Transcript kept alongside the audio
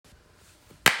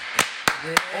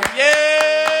Yeah. Oh,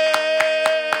 yeah!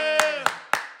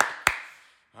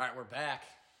 All right, we're back.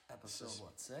 Episode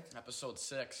 6? Episode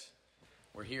 6.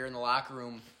 We're here in the locker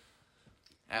room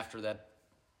after that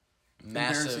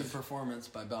embarrassing performance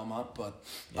by Belmont, but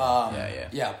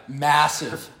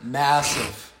massive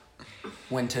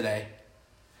win today.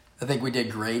 I think we did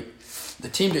great. The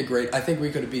team did great. I think we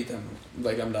could have beat them.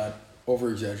 Like, I'm not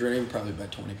over-exaggerating, probably by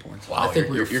 20 points. Wow, I think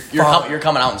you're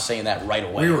coming out and saying that right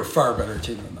away. We were a far better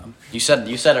team than them. You said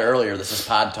it earlier. This is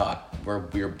pod talk.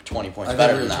 We were 20 points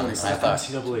better than them. I thought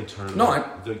NCAA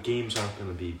tournament. The games aren't going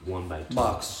to be won by 2.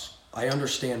 Box. I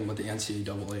understand what the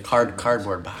NCAA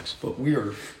cardboard box. But we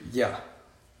were,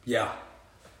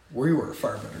 we were a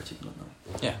far better team than them.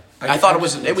 Yeah, I thought it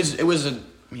was a.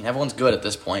 I mean, everyone's good at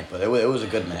this point, but it was a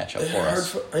good matchup for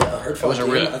us. It was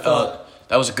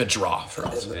that was a good draw for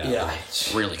us. Yeah,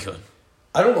 really good.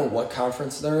 I don't know what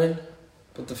conference they're in,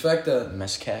 but the fact that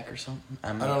MSCAC or something.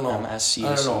 I don't know. MSC.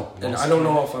 I don't know, and I don't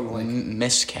know if I'm like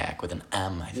MSCAC with an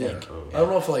M. I think. I don't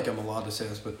know if I'm allowed to say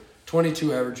this, but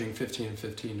 22 averaging 15 and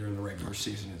 15 during the regular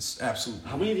season is absolutely.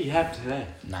 How many do you have today?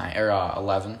 9 or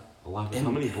 11. 11.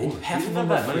 How many boards? Half of them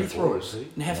are free throws.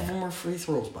 And half of them are free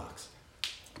throws, Box.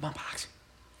 Come on, Box.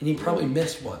 And he probably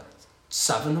missed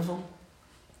 7 of them.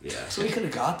 Yeah. So he could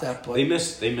have got that, but they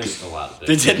missed a lot of it.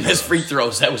 They did miss free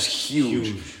throws. That was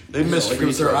huge. They missed free throws. It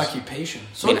was their occupation.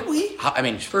 So did we.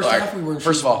 First half we were.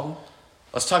 First of all,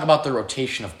 let's talk about the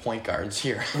rotation of point guards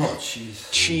here. Oh,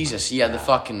 jeez. Jesus, yeah, the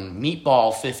fucking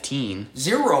meatball 15.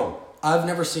 0. I've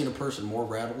never seen a person more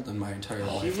rattled in my entire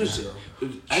life.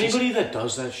 Anybody that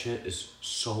does that shit is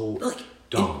so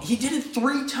dumb. He did it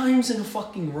 3 times in a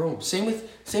fucking row. Same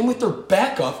with their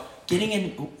backup getting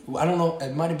in. I don't know.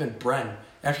 It might have been Bren.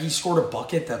 After he scored a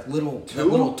bucket, that little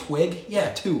twig.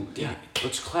 Yeah, 2. Yeah,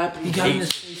 let's clap. He got in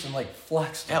his face and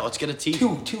flexed. Yeah, let's get a T.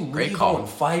 2. Great call.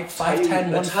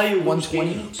 5'10",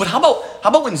 120. But how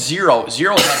about when Zero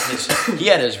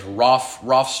had his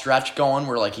rough stretch going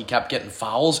where he kept getting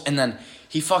fouls, and then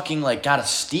he fucking got a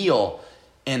steal,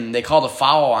 and they called a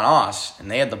foul on us, and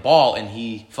they had the ball, and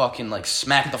he fucking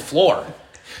smacked the floor.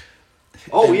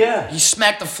 Oh, yeah. He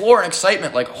smacked the floor in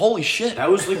excitement, holy shit.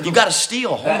 That was you got a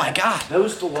steal. Oh, my God. That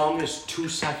was the longest 2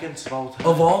 seconds of all time.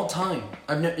 Of all time.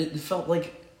 It felt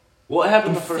like what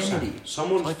happened infinity. The first time?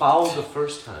 Someone fouled the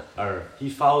first time. Or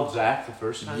he fouled Zach the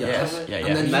first time? Yes. Yeah.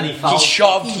 And then he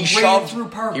shoved. He ran through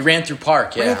Park. He ran through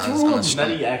Park, yeah. And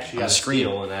then he actually got a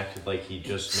steal and acted like he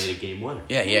just made a game winner.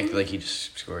 Yeah, he acted like he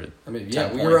just scored it.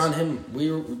 We were on him.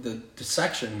 The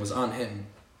section was on him.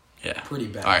 Yeah. Pretty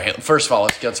bad. All right, first of all,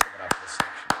 let's give it up for this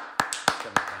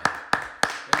section.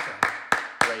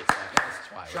 Great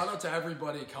section. Shout out to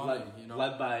everybody coming.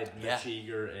 Led by Mitch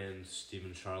Eager and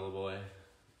Steven Charleboy.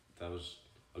 That was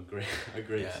a great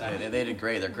section. They did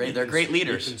great. They're great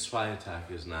leaders. Ethan Swiatek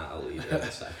is not a leader in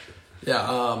the section.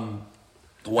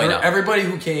 Yeah. Everybody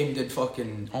who came did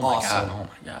fucking awesome. Oh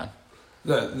my god.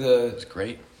 It's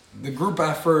great. The group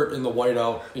effort in the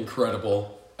whiteout,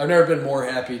 incredible. I've never been more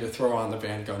happy to throw on the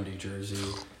Van Gundy jersey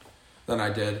than I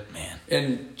did. Man.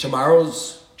 And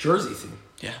tomorrow's jersey theme.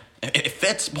 Yeah. It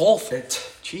fits both.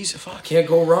 Jeez, fuck. Can't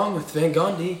go wrong with Van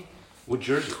Gundy. What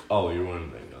jersey? Oh, you're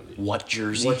wearing Van Gundy. What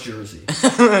jersey?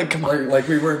 Come on. Like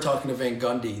we weren't talking to Van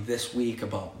Gundy this week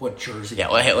about what jersey. Yeah,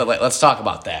 let's talk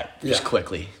about that just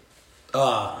quickly.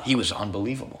 He was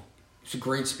unbelievable. He's a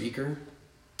great speaker.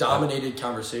 Dominated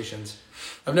conversations.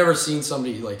 I've never seen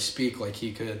somebody speak like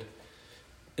he could.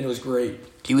 And it was great.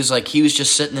 He was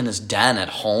just sitting in his den at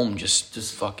home,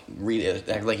 just fucking read it,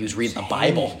 act like he was reading the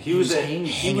Bible. He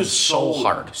was so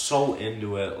hard, so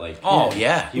into it.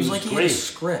 He was great. He had a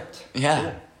script.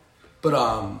 Yeah. But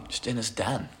just in his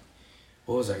den.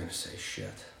 What was I gonna say?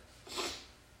 Shit.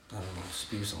 I don't know.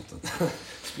 Spew something.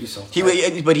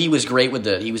 But he was great with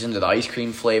he was into the ice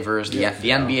cream flavors, the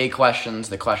NBA questions,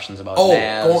 the questions about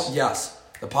Naz. Yes,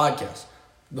 the podcast.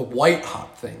 The white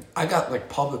hot thing. I got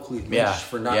publicly lynched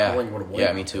for not knowing what a white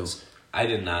hot is. Yeah, me too. I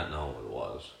did not know what it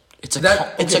was. It's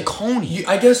a coney.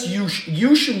 I guess you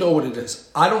should know what it is.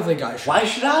 I don't think I should. Why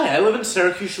should I? I live in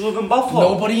Syracuse. You live in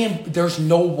Buffalo. There's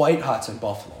no white hots in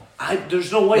Buffalo.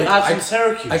 There's no white hots in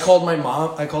Syracuse. I called my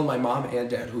mom and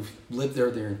dad who've lived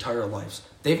there their entire lives.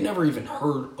 They've never even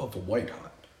heard of a white hot.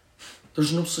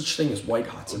 There's no such thing as white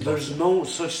hots in Buffalo. There's no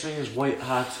such thing as white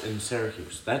hots in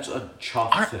Syracuse. That's a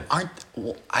chalk thing.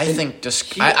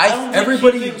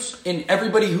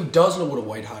 Everybody who does know what a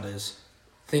white hot is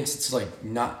thinks it's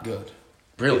not good.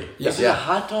 Really? Is it a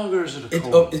hot dog or is it a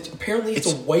coney? Apparently it's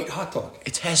a white hot dog.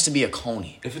 It has to be a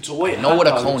coney. If it's a white hot dog, I know what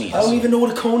a coney is. I don't even know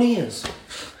what a coney is.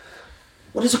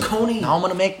 What is a coney? Now I'm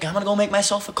gonna go make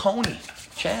myself a coney.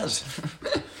 Chaz.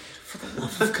 For the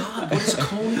Oh, God, what is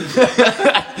Coney?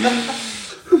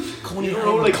 Coney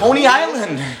Island. Coney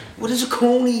Island. What is a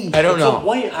Coney? I don't know. It's a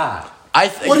white hot.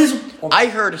 What is? I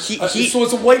heard he so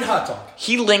it's a white hot dog.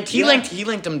 He linked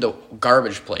them to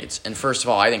garbage plates. And first of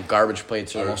all, I think garbage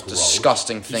plates are the most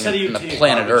disgusting thing on the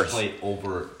planet Earth. Plate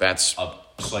over That's a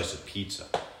slice of pizza.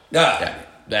 Yeah.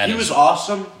 He was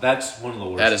awesome. That's one of the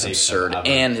worst. That is absurd.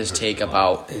 And his take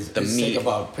about his meat. Take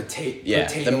about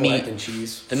potato the meat, egg and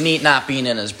cheese. The meat not being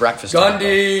in his breakfast.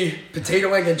 Gundy,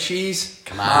 potato egg and cheese.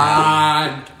 Come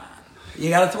on. You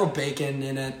gotta throw bacon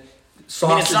in it. Sausage.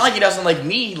 I mean, it's not like he doesn't like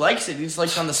meat. He likes it. He just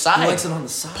likes it on the side. He likes it on the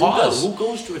side. Pause. Who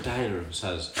goes to a diner and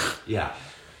says, "Yeah,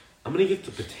 I'm gonna get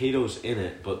the potatoes in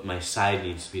it, but my side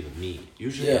needs to be the meat."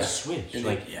 Usually it's switch.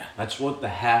 That's what the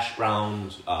hash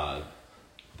browns.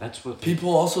 That's what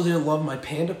people also didn't love my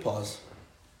panda paws.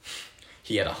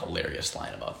 He had a hilarious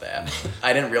line about that.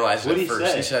 I didn't realize it at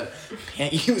first. He said,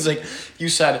 he was like, you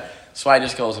said, so I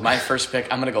just goes, my first pick,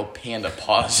 I'm going to go panda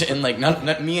paws. And like,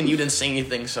 not me and you didn't say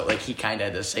anything, so like he kind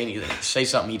of had to say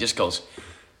something. He just goes,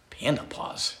 panda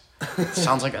paws.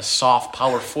 Sounds like a soft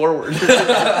power forward.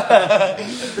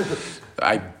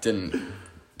 I didn't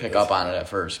pick up on it at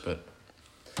first, but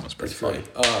it was pretty funny.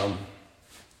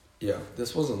 Yeah,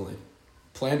 this wasn't like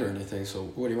planned or anything, so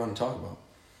what do you want to talk about?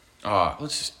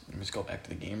 Let's go back to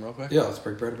the game real quick. Yeah, let's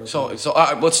break bread about So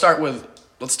let's start with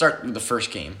the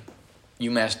first game,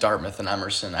 UMass Dartmouth and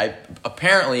Emerson.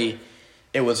 Apparently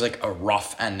it was like a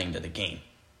rough ending to the game.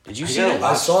 Did you see it?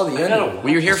 I saw the ending. Were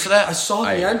you here for that? I saw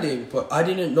the ending, but I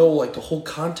didn't know like the whole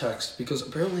context because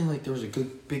apparently like there was a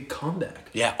good big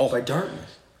comeback. Yeah. By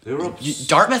Dartmouth. They were up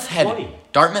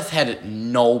Dartmouth had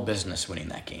no business winning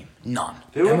that game. None.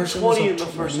 They were Emerson up 20 in was the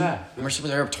up first 20. half. Emerson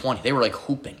was up 20. They were like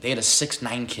hooping. They had a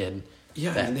 6'9" kid.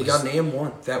 Yeah, and they got an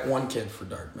AM1. That one kid for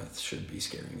Dartmouth should be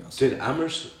scaring us. Did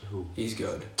Emerson who? He's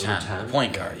good. 10.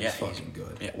 Point guard. He's fucking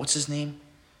good. Yeah. What's his name?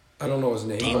 I don't know his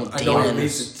name. I know he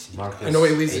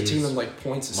leads the team in like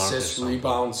points, assists,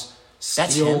 rebounds,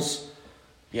 steals. That's him.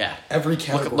 Yeah. Every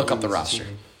category. Look up the roster.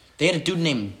 They had a dude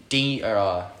named D.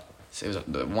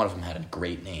 One of them had a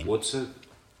great name. What's it?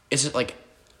 Is it like?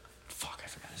 Fuck, I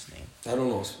forgot his name. I don't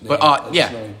know his name.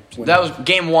 But that was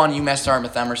game 1. UMass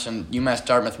Dartmouth Emerson. UMass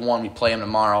Dartmouth won. We play them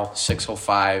tomorrow.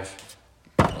 6:05.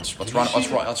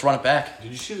 Let's run it back.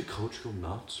 Did you see the coach go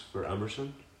nuts for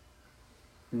Emerson?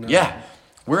 No. Yeah,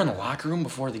 we're in the locker room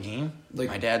before the game. Like,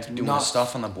 my dad's doing his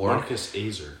stuff on the board. Marcus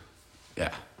Azer.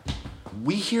 Yeah,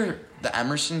 we hear the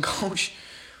Emerson coach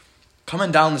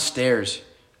coming down the stairs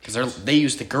because they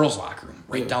use the girls' locker room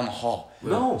right down the hall.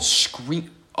 No.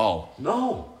 Scream! Oh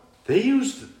no, they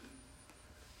used.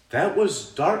 That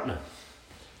was Dartmouth.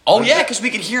 Oh yeah, because we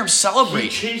could hear him celebrate. He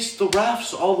chased the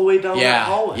refs all the way down that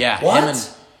hallway. Yeah,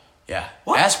 what?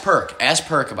 What? Ask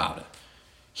Perk about it.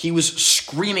 He was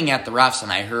screaming at the refs,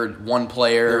 and I heard one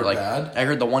player, I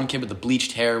heard the one kid with the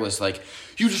bleached hair was like,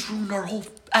 "You just ruined our whole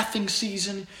effing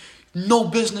season. No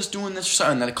business doing this."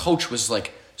 And then the coach was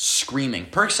like screaming.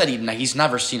 Perk said he's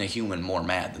never seen a human more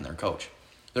mad than their coach.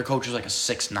 Their coach was like a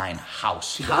 6'9"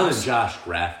 house. Con and Josh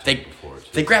grafted him before, too.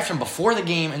 They grafted him before the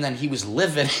game, and then he was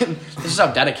livid. This is how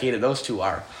dedicated those two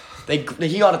are. They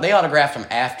autographed him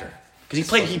after because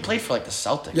he played for like the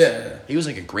Celtics. Yeah. He was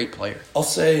like a great player. I'll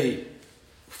say,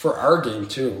 for our game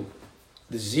too,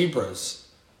 the Zebras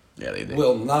they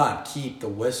will not keep the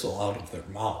whistle out of their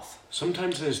mouth.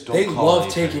 Sometimes they just don't. They call love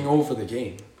anything. taking over the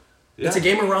game. Yeah. It's a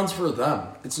game of runs for them.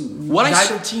 It's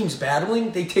neither team's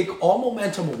battling. They take all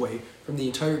momentum away from the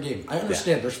entire game. I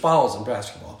understand there's fouls in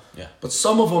basketball. Yeah. But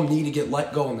some of them need to get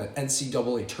let go in the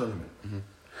NCAA tournament. Mm-hmm.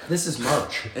 This is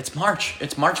March. It's March.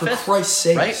 It's March 5th. For Christ's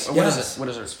sake. Right? Or what is it?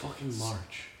 It's fucking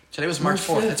March. Today was March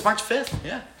 4th. It's March 5th.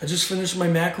 Yeah. I just finished my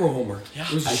macro homework. Yeah.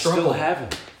 It was a I struggle. still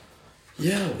haven't.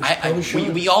 Yeah.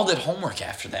 We all did homework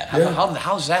after that.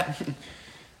 How's that?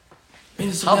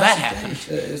 How'd that happen?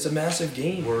 It's a massive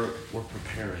game. We're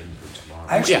preparing for tomorrow.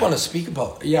 I actually want to speak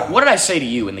about What did I say to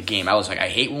you in the game? I was like, I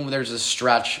hate when there's a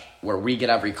stretch where we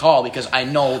get every call because I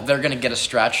know they're going to get a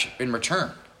stretch in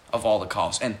return of all the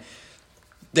calls. And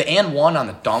the and one on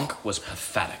the dunk was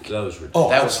pathetic. That was ridiculous. Oh,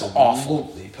 that was awful.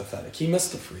 Absolutely pathetic. He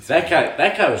missed the free throw.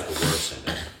 That guy was the worst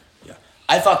in it. Yeah.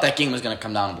 I thought that game was going to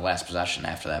come down to the last possession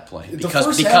after that play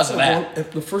because of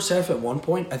that. The first half at one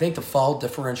point, I think the foul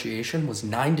differentiation was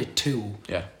 9-2.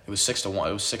 Yeah, it was 6-1.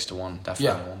 It was 6-1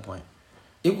 definitely at one point.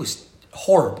 It was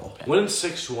horrible. When it's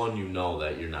 6-1, you know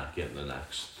that you're not getting the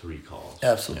next 3 calls.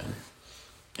 Absolutely.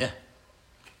 Yeah.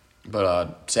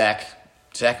 But Zach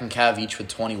and Kev each with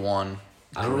 21.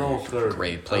 I don't know if they're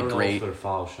great. Played great. If their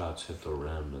foul shots hit the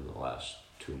rim in the last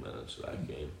 2 minutes of that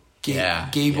game.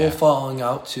 Gable falling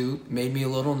out too made me a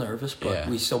little nervous, but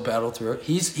we still battled through it.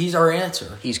 He's our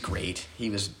answer. He's great.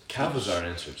 Kev was our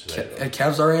answer today.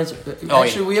 Kev's our answer.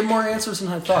 Actually, we have more answers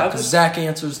than I thought because Zach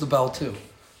answers the bell too.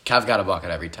 Kev got a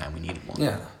bucket every time we needed one.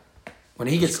 Yeah, when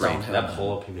he gets downhill. That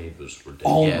pull up he made was ridiculous.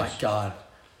 Oh my god!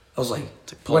 I was like,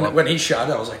 when he shot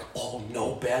it, I was like, oh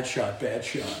no, bad shot.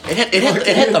 It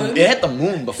hit the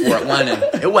moon before it went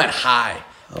in. It went high.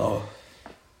 Oh,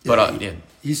 but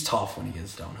he's tough when he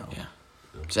gets downhill. Yeah,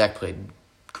 Zach played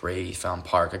great. He found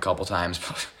Park a couple times.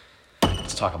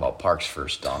 Let's talk about Park's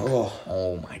first dunk.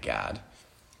 Oh my god,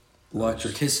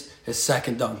 electric! His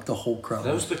second dunk, the whole crowd.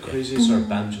 That was the craziest. Our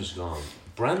bench is gone.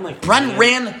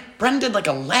 Bren did like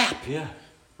a lap. Yeah,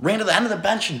 ran to the end of the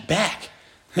bench and back.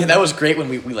 And that was great when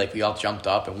we all jumped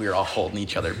up and we were all holding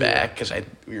each other back because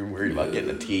we were worried about getting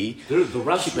a tee. The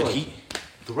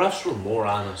refs were more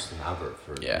honest than ever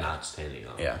for not standing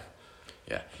up. Yeah.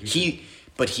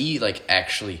 He like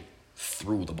actually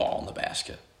threw the ball in the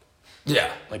basket. Yeah,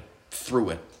 like threw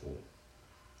it.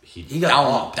 He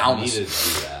got down. He needed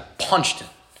to do that. Punched it.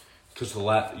 Because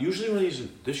usually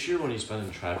this year when he's been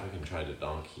in traffic and tried to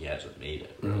dunk, he hasn't made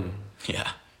it. Really.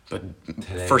 Yeah, but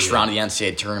first round of the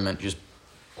NCAA tournament, just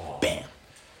bam.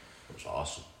 It was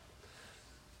awesome.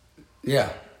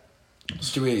 Yeah.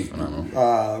 Do we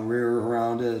rear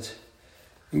around it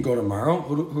and go tomorrow?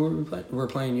 Who are we playing? We're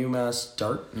playing UMass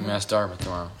Dart. UMass Dartmouth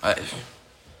tomorrow. I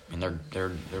mean, they're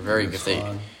very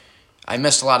good. I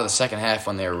missed a lot of the second half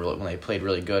when they played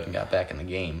really good and got back in the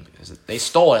game because they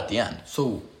stole it at the end.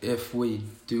 So if we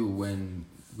do win,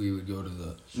 we would go to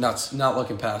the not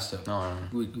looking past it. No.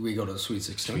 We go to the Sweet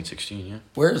 16. Sweet 16, yeah.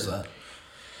 Where is that?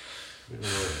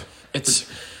 It's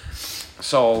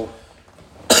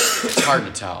hard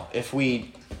to tell. If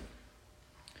we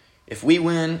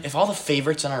win, if all the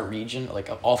favorites in our region, like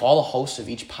if all the hosts of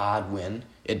each pod win,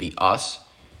 it'd be us,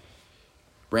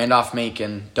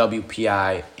 Randolph-Macon,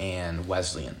 WPI, and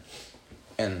Wesleyan.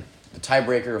 And the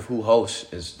tiebreaker of who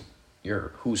hosts is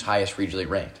who's highest regionally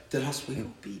ranked. Then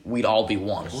Oswego beat. We'd all be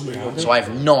one. So I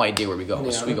have no idea where we go.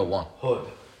 Oswego won. Hood.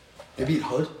 They beat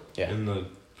Hood? Yeah. In the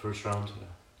first round.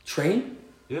 Train?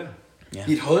 Yeah.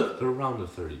 Beat Hood? They're around the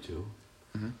 32.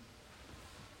 Mm-hmm.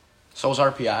 So was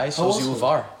RPI. So was U of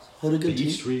R. Hood a good The team?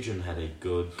 East region had a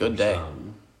good day.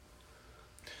 Round.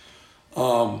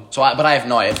 But I have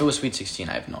no idea. If it was Sweet 16,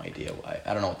 I have no idea why.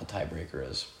 I don't know what the tiebreaker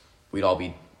is. We'd all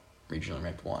be regionally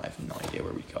ranked 1. I have no idea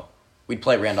where we'd go. We'd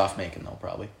play Randolph-Macon, though,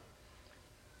 probably.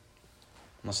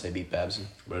 Unless they beat Babson.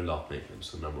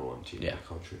 Randolph-Macon's the number 1 team in the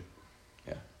country.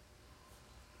 Yeah.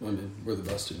 I mean, we're the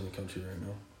best team in the country right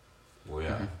now. Well,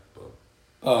 yeah.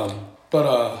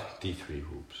 D3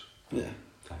 hoops. Yeah.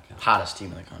 Hottest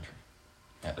team in the country.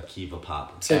 Yeah. Akiva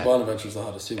Pop. St. Bonaventure's the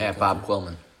hottest team in the country. Bob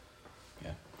Quillman.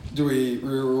 Yeah. Do we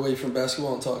rear away from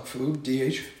basketball and talk food?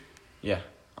 DH? Yeah.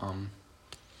 Do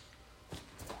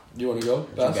you want to go?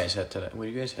 What did you guys hit today? What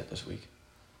did you guys hit this week?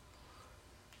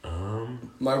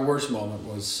 My worst moment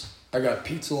was I got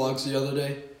pizza logs the other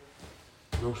day.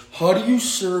 No. How do you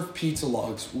serve pizza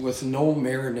logs with no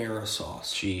marinara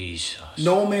sauce? Jesus.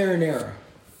 No marinara.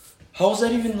 How is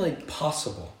that even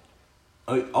possible?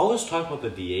 All this talk about the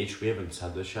DH, we haven't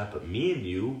said this yet, but me and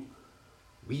you,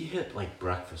 we hit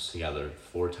breakfast together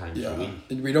 4 times a week.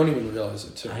 We don't even realize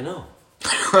it too. I know.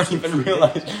 I don't even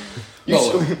realize.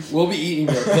 We'll be eating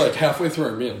halfway through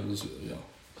our meal.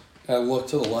 I look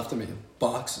to the left of me,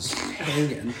 boxes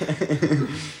hanging.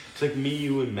 It's like me,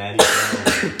 you, and Maddie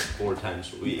 4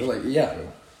 times a week.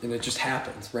 And it just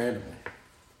happens randomly.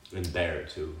 And Bear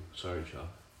too. Sorry, Chuck.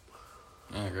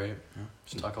 Yeah, great. Yeah.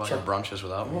 Just talk about your brunches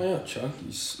without me. Oh yeah, Chuck,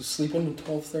 he's sleeping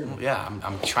until 12:30. Well, yeah,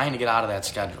 I'm trying to get out of that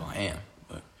schedule. I am.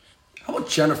 But how about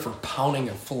Jennifer pounding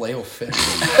a filet-o-fish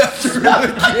after the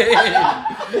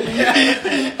game?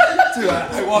 Dude,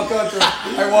 I walk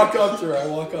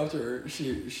up to her.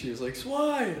 She was like,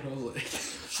 "Why?" And I was like,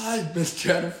 "Hi, Miss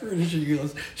Jennifer." And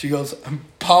she goes, "I'm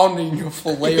pounding a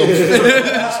filet-o-fish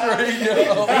right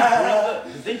now."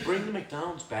 Did they bring the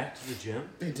McDonald's back to the gym?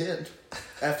 They did.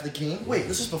 After the game? Wait,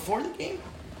 this is before the game?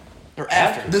 Or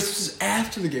after? This was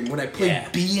after the game when I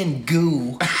played B and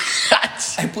Goo.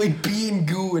 I played B and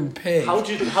Goo and Pig. How'd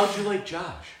you like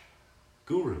Josh?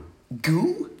 Guru.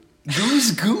 Goo?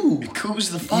 Goo's Goo. Goo's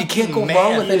the fucking man. You can't go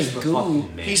wrong with any Goo.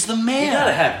 He's the man. You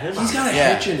gotta have him. He's got a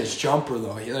hitch in his jumper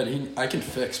though. I can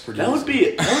fix pretty. That would be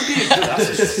a good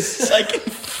assist. I can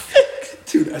fix.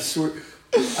 Dude, I swear.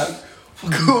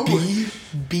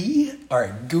 B. All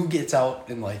right, Goo gets out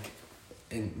in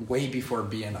way before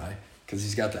B and I because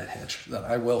he's got that hitch that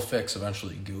I will fix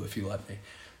eventually. Goo, if you let me.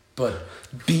 But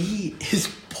B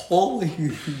is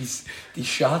pulling these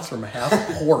shots from half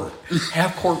court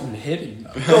and hitting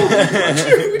them.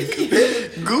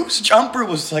 Goose jumper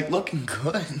was like looking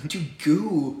good. Dude,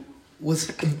 Goo was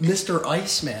Mr.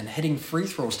 Iceman hitting free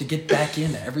throws to get back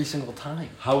in every single time.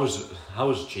 How was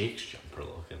Jake's jumper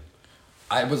looking?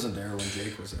 I wasn't there when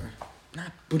Jake was there.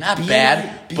 Not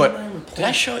bad, but did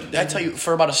I tell you,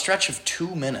 for about a stretch of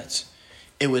 2 minutes,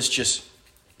 it was just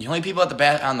the only people at the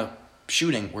bat on the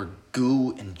shooting were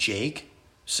Goo and Jake,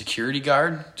 security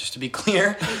guard, just to be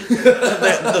clear.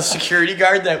 the security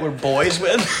guard that we're boys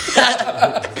with.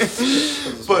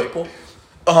 But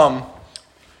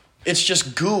it's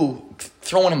just Goo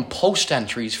throwing him post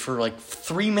entries for like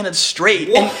 3 minutes straight.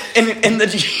 And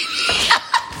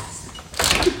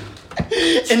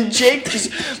and Jake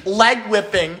just leg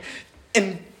whipping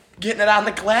and getting it on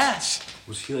the glass.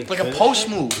 Was he like a post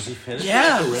move? Was he finished?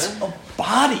 Yeah, It's a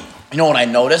body. You know what I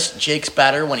noticed? Jake's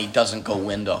better when he doesn't go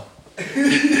window. He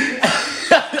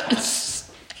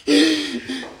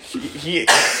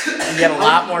get a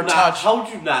lot more touch. How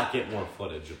would you not get more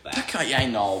footage of that? Yeah, I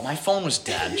know. My phone was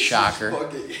dead. Shocker.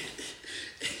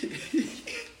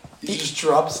 He's just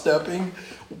drop stepping,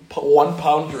 1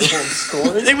 pound dribble and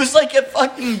scoring. It was like a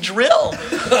fucking drill.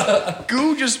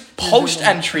 Goo just post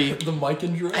entry. The mic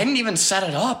and drill. I didn't even set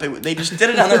it up. They just did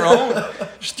it on their own.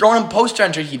 Just throwing him post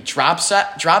entry. He drop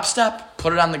step,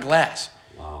 put it on the glass.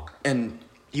 Wow. And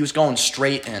he was going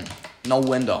straight in, no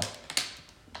window.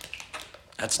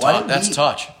 That's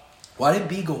touch. Why did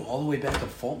B go all the way back to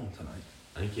Fulton tonight?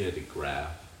 I think he had to grab.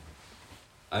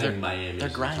 I think Miami's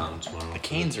in town tomorrow. The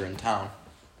Canes are in town.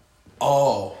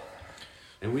 Oh.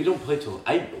 And we don't play till...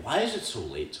 Why is it so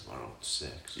late tomorrow at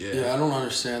 6? Yeah, I don't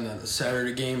understand that. The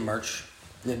Saturday game, in March,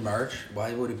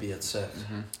 why would it be at 6?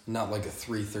 Mm-hmm. Not like a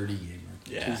 3:30 game.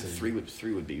 Yeah, 3 would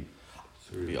be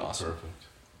awesome. Perfect.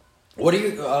 What do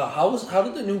you... how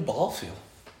did the new ball feel?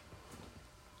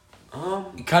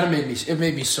 It kind of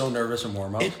made me so nervous in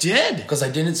warm-up. It did. Because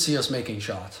I didn't see us making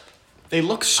shots. They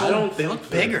look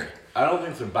bigger. I don't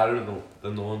think they're better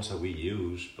than the ones that we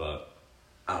use, but...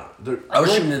 I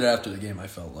was shooting it after the game, I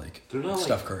felt like. They're not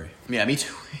Steph Curry. Yeah, me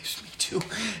too. Me too. It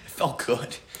felt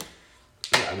good.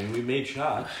 Yeah, I mean, we made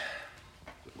shots.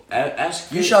 Ask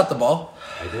You shot the ball?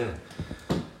 I did.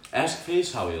 Ask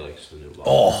Face how he likes the new ball.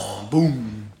 Oh,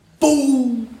 boom.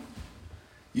 Boom.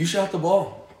 You shot the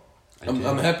ball.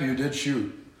 I'm happy you did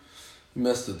shoot. You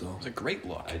missed it, though. It was a great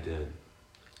look. I did.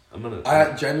 I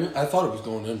thought it was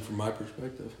going in from my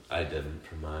perspective. I didn't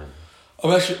from mine. I'm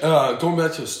actually, going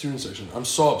back to the student section, I'm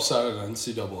so upset at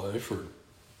NCAA for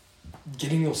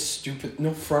getting those stupid,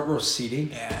 no front row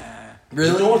seating. Yeah.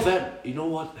 Really? You know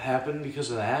what happened because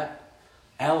of that?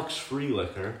 Alex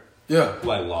Freelicker, yeah,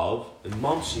 who I love, and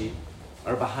Muncie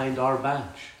are behind our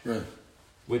bench. Right.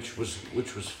 Which was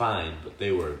fine, but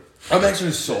they were... I'm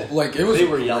actually so, like, it was... They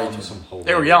were yelling some hilarious...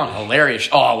 They were yelling hilarious.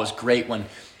 Oh, it was great when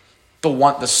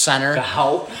the center... The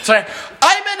help? Sorry,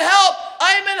 I'm in help!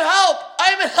 I'm in help!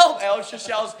 I'm in help! Alex just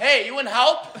yells, hey, you in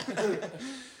help?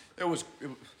 It was...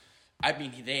 I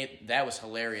mean, that was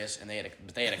hilarious, and they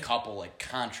had a couple like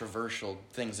controversial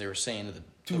things they were saying to the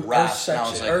refs. And I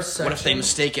was like, what if they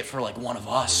mistake it for like one of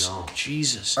us?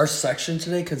 Jesus. Our section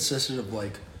today consisted of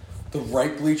like the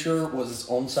right bleacher was its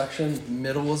own section,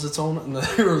 middle was its own, and then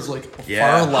there was like a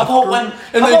far left.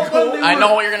 I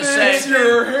know what you're gonna say. It's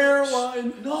your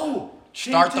hairline. No.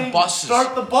 Start the buses.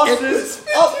 Start the buses.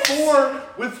 Up 4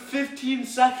 with 15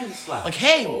 seconds left. Like,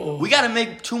 hey, we got to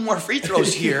make 2 more free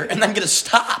throws here and then get a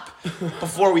stop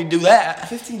before we do that.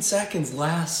 15 seconds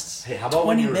lasts. Hey, how about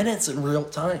 20 minutes in real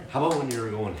time? How about when you were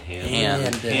going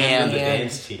hand the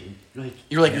dance team?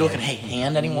 You're looking, hey,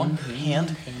 hand anyone?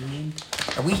 Hand?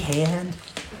 Are we hand?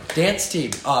 Dance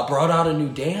team brought out a new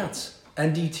dance.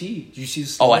 NDT. Did you see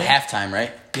this? Oh, at halftime,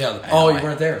 right? Yeah. Oh, you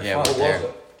weren't there. Yeah, what was there.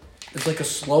 it? It's like a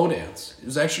slow dance. It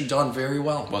was actually done very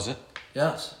well. Was it?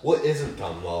 Yes. What isn't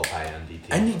done well by NDT?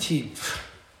 NDT,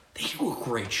 they do a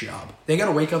great job. They got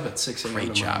to wake up at 6 a.m.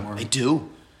 Great job. They do.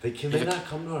 Can they not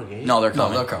come to our game? No, they're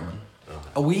coming. No, they're coming.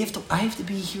 Okay. I have to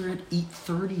be here at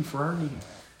 8:30 for our game.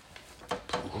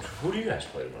 Who do you guys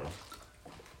play tomorrow?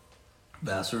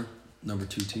 Vassar, number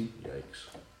 2 team. Yikes.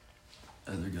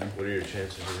 They're good. What are your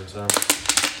chances against them?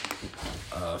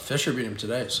 Fisher beat him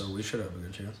today, so we should have a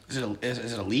good chance. Is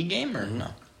it a league game or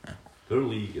no? Yeah. Their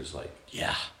league is like...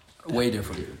 Yeah. Way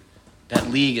different. That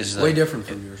league is... way different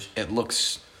from yours. It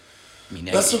looks... I mean,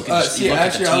 that's you look actually,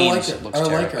 at the teams, I like it. It looks I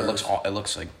terrible. like it. It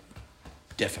looks like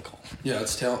difficult. Yeah,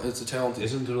 it's a talented...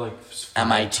 Isn't there like...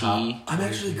 MIT? I'm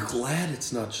actually glad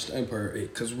it's not just Empire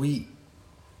 8, because we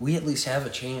at least have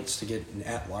a chance to get an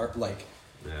at-large, like...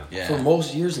 Yeah. For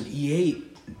most years in E8,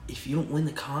 if you don't win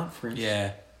the conference,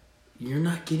 Yeah. you're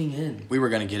not getting in. We were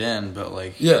going to get in, but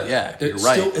like, Yeah, you're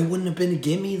right. Still, it wouldn't have been a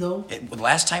gimme though.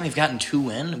 Last time they've gotten 2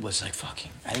 in was like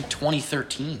fucking, I think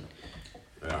 2013.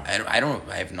 Yeah.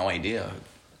 I have no idea.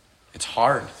 It's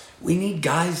hard. We need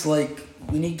guys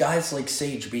like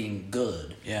Sage being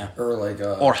good. Yeah. Or like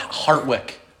Or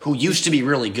Hartwick, who used to be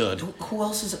really good. Who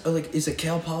else is like? Is it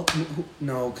Cal Poly?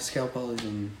 No, because Cal Poly's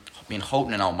in. I mean,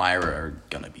 Houghton and Elmira are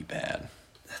going to be bad.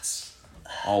 That's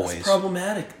Always.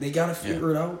 problematic. They got to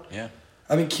figure it out. Yeah.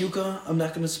 I mean, Cuca, I'm not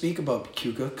going to speak about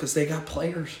Cuca because they got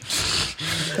players.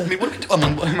 I mean,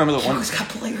 remember the one? Cuca's got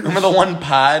players. Remember the one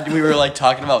pod we were like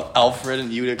talking about Alfred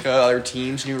and Utica, other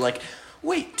teams, and you were like,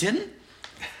 "Wait, didn't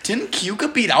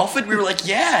Cuca beat Alfred?" We were like,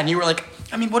 "Yeah," and you were like,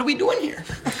 "I mean, what are we doing here?"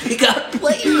 They got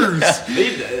players.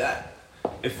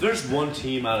 If there's one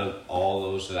team out of all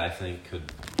those that I think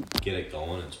could get it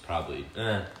going, it's probably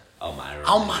Elmira.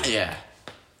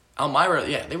 Elmira,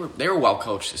 yeah, they were well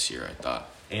coached this year, I thought.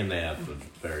 And they have a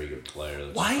very good player.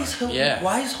 Why is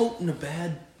Houghton a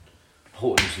bad?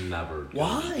 Houghton's never good.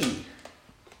 Why?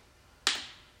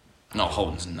 No,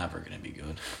 Houghton's never going to be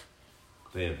good.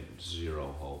 They have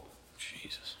zero hope.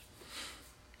 Jesus.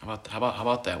 How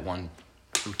about that one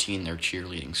routine their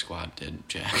cheerleading squad did,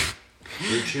 Jack?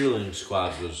 Their cheerleading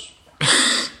squad was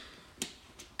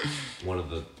one of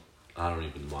the. I don't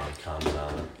even want to comment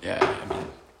on it. Yeah, I mean,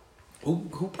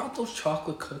 Who brought those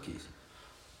chocolate cookies?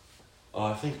 Oh,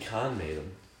 I think Con made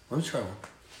them. Let me try one.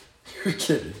 You're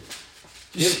kidding.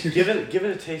 Give it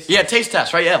a taste. yeah, taste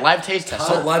test, right? Yeah, live taste test.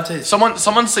 Live taste.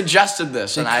 Someone suggested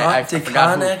this, and I Did forgot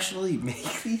Con who. actually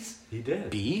make these? He did.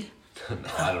 B? No,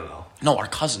 I don't know. No, our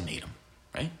cousin made them,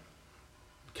 right?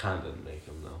 Con didn't make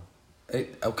them, though.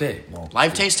 Okay, well.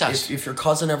 Live taste test. If your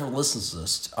cousin ever listens to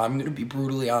this, I'm going to be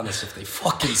brutally honest if they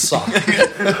fucking suck.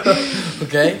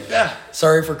 Okay? Yeah.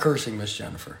 Sorry for cursing, Miss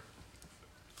Jennifer.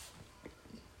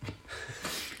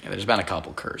 Yeah, there's been a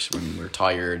couple curse. When we're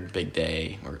tired, big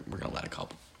day, we're gonna let a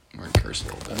couple. We're gonna curse a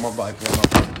little bit. One more bite.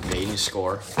 Yeah, you need to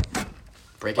score.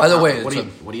 Break it by the down. way, what do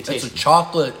you it's tasting? a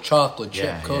chocolate chip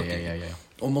Yeah, cookie. yeah.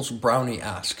 Almost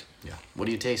brownie-esque. Yeah. What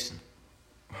are you tasting?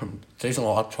 Tasting a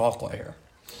lot of chocolate here.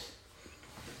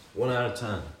 1 out of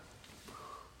 10.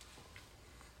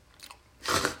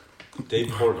 Dave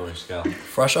Portnoy scale.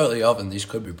 Fresh out of the oven, these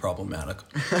could be problematic.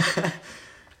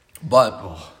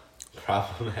 But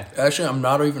Problematic. actually, I'm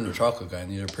not even a chocolate guy,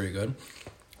 and these are pretty good.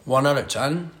 1 out of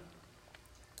 10.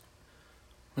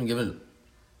 I'm giving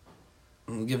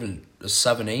it a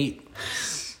 7-8.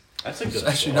 That's a good It's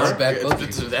actually score. not a bad cookie.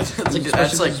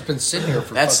 That's like it's been sitting here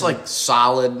for. that's fucking- like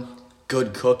solid,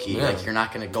 good cookie. Yeah. Like you're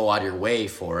not gonna go out of your way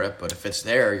for it, but if it's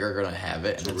there, you're gonna have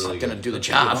it, and it's really gonna good- do the that's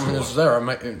a job. good I mean, it's there. I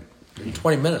might in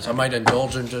 20 minutes. I might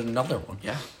indulge into another one.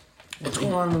 Yeah. What's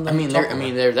going on? In the I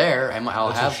mean, they're there. I'll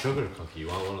That's have. a sugar cookie. You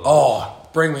want one of those? Oh,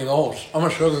 bring me those. I'm a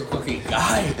sugar cookie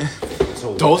guy.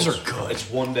 Those are good. It's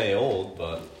 1 day old,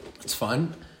 but It's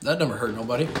fun. That never hurt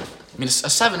nobody. I mean, it's a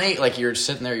 7-8. Like you're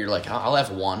sitting there, you're like, I'll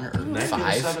have 1 or Can I give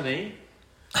 5. 7-8?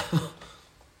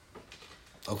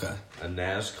 Okay. A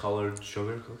Naz colored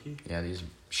sugar cookie? Yeah, these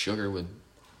sugar with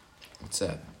what's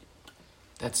that?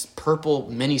 That's purple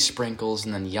mini sprinkles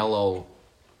and then yellow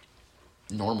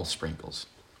normal sprinkles.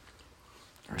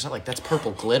 Or is that like that's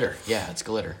purple glitter? Yeah, it's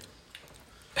glitter.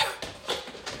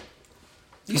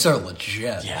 These are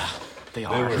legit. Yeah, they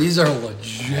are. These are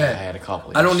legit. Yeah, I had a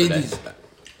couple. I don't need yesterday.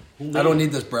 these. I don't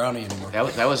need this brownie anymore. That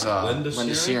was Linda Linda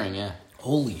Searing? Searing, yeah.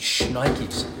 Holy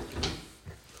shnikes.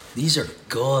 These are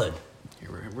good.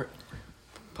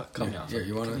 Cut me off. Here,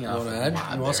 you want Cut me to off add? a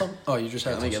lot You want there. some? Oh, you just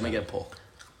had Let me get a pull.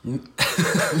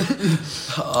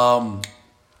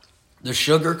 The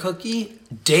sugar cookie,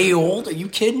 day old. Are you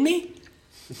kidding me?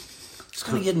 It's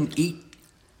gonna get an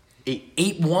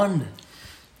 8-1.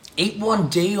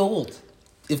 8-1 day old.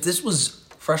 If this was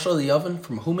fresh out of the oven,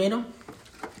 from who made them?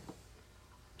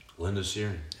 Linda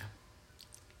Searing.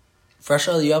 Fresh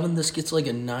out of the oven, this gets like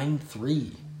a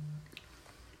 9-3.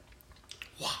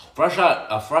 Wow. Fresh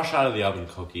out of the oven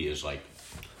cookie is like,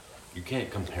 you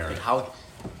can't compare it How?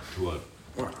 to a.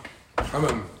 I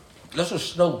mean, this is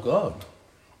still good.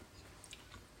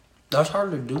 That's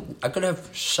hard to do. I could have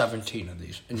 17 of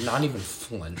these and not even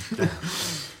flinch.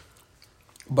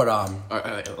 But All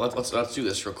right, let's do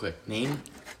this real quick.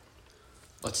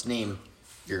 Let's name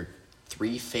your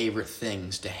 3 favorite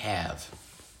things to have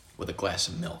with a glass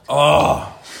of milk.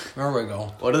 oh, there we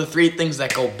go. What are the 3 things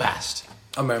that go best?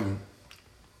 I mean,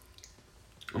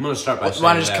 I'm gonna start by You saying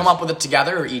want to just this. come up with it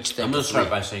together or each thing? I'm gonna start 3?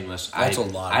 by saying this. That's a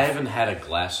lot. I haven't had a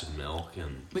glass of milk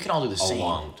in We can all do the a same.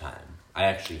 long time. I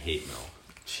actually hate milk.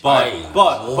 I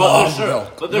But love there's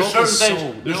milk. certain Milk is things.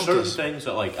 so- There's milk certain is- things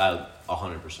that like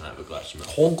 100% have a glass of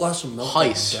milk. Whole glass of milk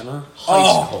Ice. at dinner?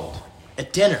 Ice cold.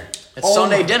 At dinner. It's Oh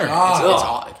Sunday my dinner.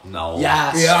 God. It's No.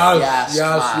 Yes. Yes.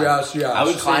 Come on. I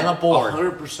would Climb say aboard.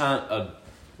 100%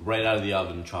 right out of the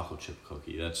oven chocolate chip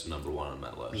cookie. That's number one on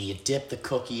my list. You dip the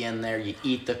cookie in there, you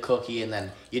eat the cookie, and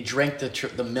then you drink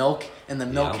the milk, and the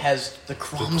milk has the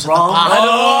crumbs at the crumbs. bottom.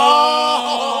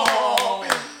 Oh!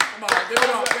 Come on, give it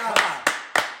up, come on.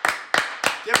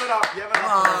 Give it up, give it Come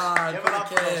up. on, Give for it the up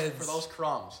kids. for those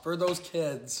crumbs. For those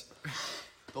kids.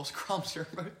 Those crumbs are...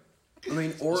 I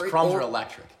mean, Those crumbs are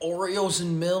electric. Oreos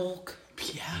and milk.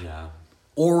 Yeah.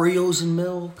 Oreos and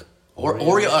milk. Or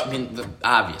Oreo, I mean, the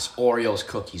obvious. Oreos,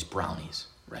 cookies, brownies,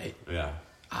 right? Yeah.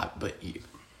 But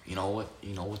you know what?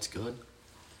 You know what's good?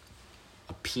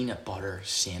 A peanut butter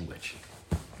sandwich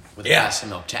with a glass of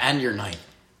milk to end your night.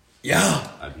 Yeah.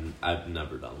 I've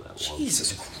never done that once.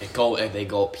 Jesus. They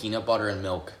go peanut butter and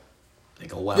milk. They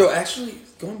go well. Yo, actually,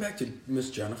 going back to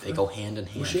Miss Jennifer. They go hand in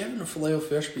hand. Was she having a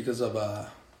Filet-O-Fish because of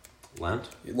Lent?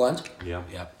 Lent? Yeah.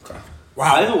 Yep. Okay.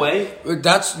 Wow. By the way,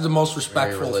 that's the most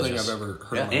respectful Very thing religious. I've ever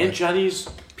heard. Yeah. in my Aunt life. Jenny's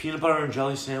peanut butter and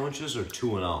jelly sandwiches are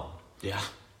 2-0. Yeah.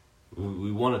 We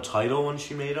won a title when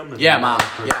she made them. And Yeah, we Mom. won the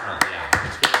first round.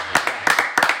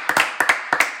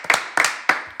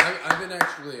 I've been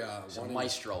actually It's a wanting.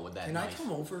 maestro with that Can I knife.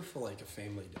 come over for like a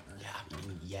family dinner?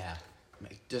 Yeah.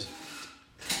 Just.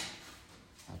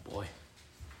 Oh boy.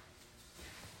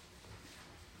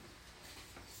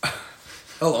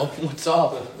 Hello. What's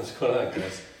up? What's going on,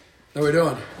 guys? How we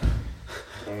doing?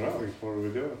 I don't know. What are we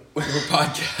doing? We're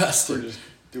podcasting. just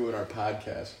doing our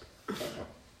podcast.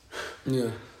 Yeah.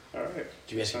 All right.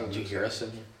 Did you hear us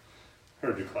in here?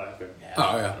 Heard you clapping. Yeah.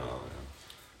 Oh yeah.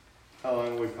 How long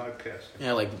are we podcasting?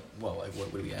 Yeah, what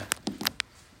do we got?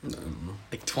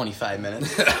 Like 25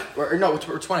 minutes. or no,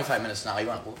 we're 25 minutes now.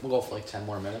 We'll go for like 10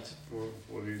 more minutes.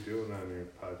 What are you doing on your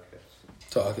podcast?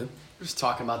 Talking. We're just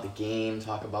talking about the game,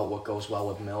 talk about what goes well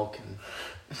with milk,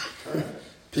 and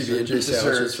PB&J Dessert.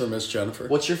 sandwiches for Miss Jennifer.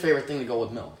 what's your favorite thing to go with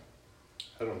milk?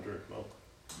 I don't drink milk.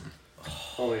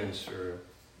 Only in cereal.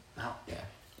 No, yeah.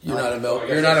 You're not a milk. I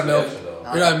You're guess not a that's milk. the answer,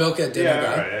 though. You're not a milk at dinner Yeah,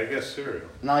 guy. all right. I guess cereal.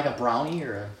 Not like a brownie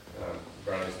or a.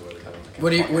 Brownies the way to go. What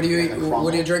do you Like a crumble.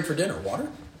 What do you drink for dinner? Water.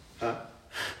 Huh?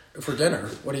 For dinner,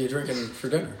 what are you drinking for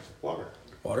dinner? Water.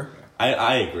 Water.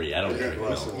 I agree. I don't Drink drink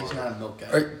lots milk. of He's water. not a milk guy.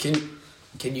 All right,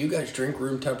 can you guys drink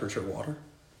room temperature water?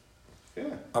 Yeah.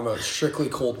 I'm a strictly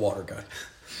cold water guy.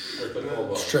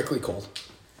 Strictly cold.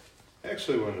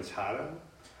 Actually, when it's hot out,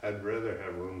 I'd rather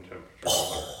have room temperature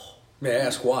water. May I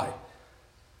ask why?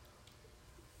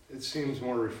 It seems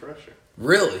more refreshing.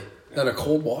 Really? Than a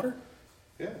cold water?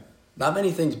 Yeah. Not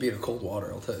many things beat a cold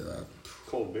water. I'll tell you that.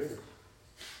 Cold beer.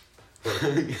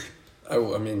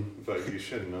 I mean, But you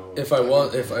should know. if I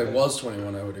was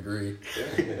 21, I would agree. Yeah,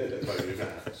 but you're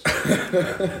not.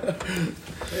 So.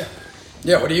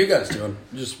 Yeah. What are you guys doing?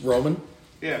 Just roaming?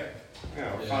 Yeah.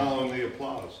 Following the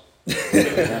applause.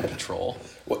 And patrol.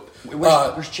 What?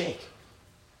 Where's Jake?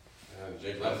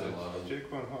 Jake left it alone.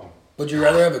 Jake went home. Would you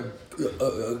rather have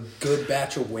a good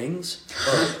batch of wings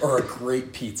or a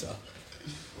great pizza?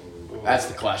 That's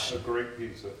the A question. great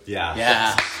pizza. Yeah.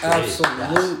 Yeah.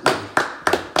 Absolutely.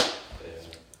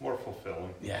 More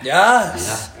fulfilling. Yeah.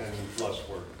 Yes. And less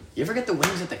work. You ever get the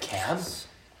wings at the cab?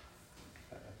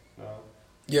 No,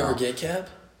 You ever get cab?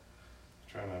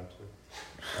 try not to.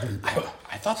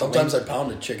 I thought the Sometimes wings. I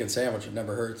pound a chicken sandwich. It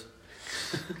never hurts.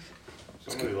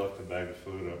 Somebody left a bag of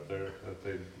food up there that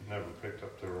they never picked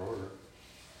up their order.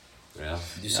 Yeah.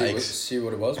 Did you Yikes. see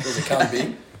what it was? Was it con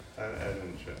B? I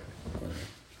didn't check.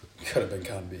 Could have been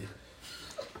con B.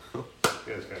 You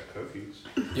guys got cookies.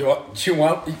 You want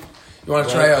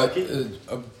to try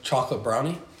a chocolate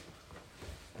brownie?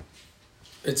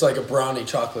 It's like a brownie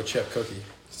chocolate chip cookie.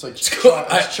 It's like It's good.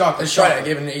 It's chocolate. I tried it. I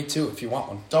gave it an 8.2 if you want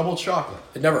one. Double chocolate.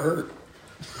 It never hurt.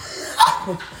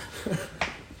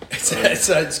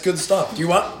 It's good stuff. Do you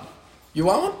want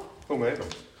one? Who made them?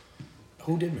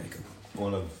 Who did make them?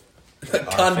 One of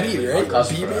Con B, right?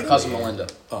 B made 'em? Cousin Melinda.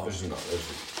 Oh. There's no,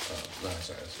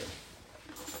 sorry.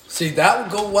 See, that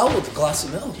would go well with a glass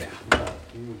of milk.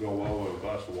 You would go well with a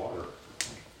glass of water.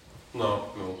 No.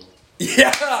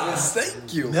 Yes,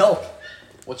 thank you. Milk.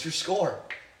 What's your score?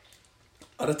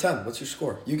 Out of 10, what's your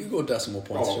score? You can go decimal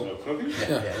points Oh, too. the cookies?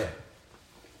 Yeah.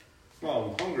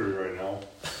 Well, I'm hungry right now.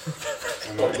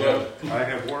 And I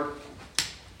have worked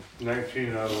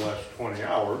 19 out of the last 20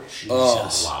 hours.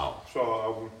 Jesus. Wow.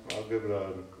 So I'll give it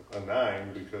a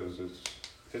 9 because it's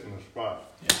hitting the spot.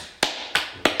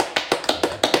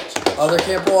 Other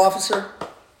Campo officer?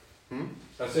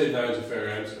 I'd say 9's a fair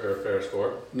answer or a fair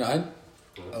score. 9?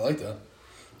 I like that.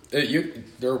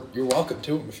 You're welcome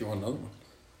to them if you want another one.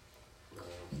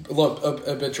 look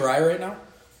a bit dry right now?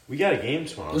 We got a game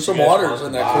tomorrow. There's some waters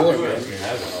in that cooler.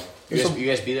 You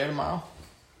guys be there tomorrow?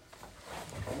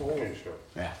 I'm only sure.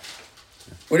 Yeah.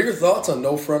 What are your thoughts on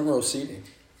no front row seating?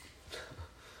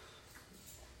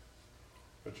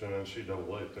 It's an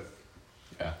NCAA thing.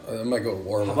 Yeah. I might go to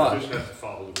war with You that. just have to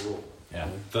follow the rule. Yeah.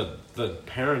 The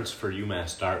parents for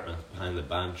UMass Dartmouth behind the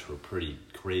bench were pretty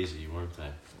crazy, weren't they?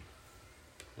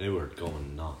 They were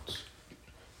going nuts.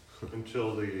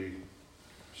 Until the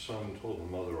son told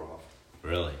the mother off.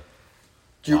 Really?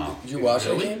 Did Wow. you watch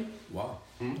Really? the game? Wow.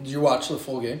 Did you watch the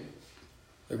full game?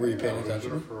 Like, were you paying I was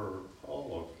attention? there for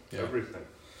all of everything.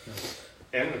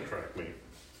 And the track meet.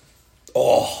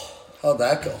 Oh, how'd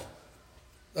that go?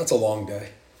 That's a long day.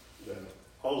 Yeah.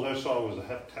 All I saw was a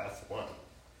heptathlon.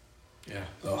 Yeah.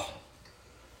 Oh,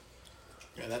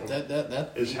 Yeah.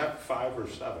 That. Is hep 5 or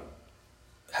 7?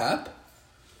 Hap?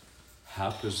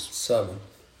 Hap is 7.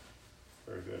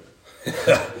 Very good.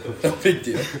 No big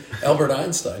deal. Albert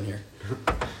Einstein here,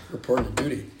 reporting to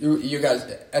duty. You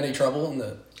guys, any trouble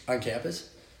on campus?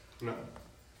 No.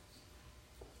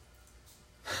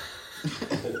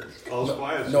 All's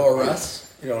quiet. No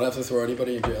arrests? You don't have to throw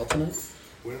anybody in jail tonight?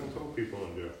 We don't throw people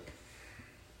in jail.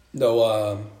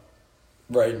 No,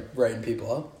 writing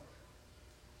people up?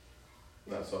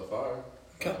 Not so far.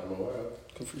 Okay. I'm aware of.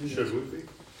 Good for you. Should we be?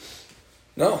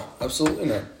 No, absolutely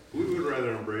not. We would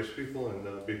rather embrace people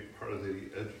and be part of the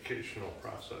educational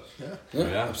process. Yeah, Yeah.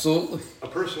 absolutely. A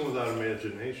person without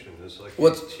imagination is like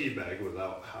What's- a tea bag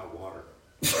without hot water.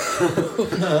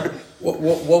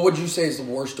 What would you say is the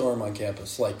worst dorm on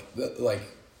campus? Like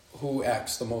who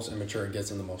acts the most immature and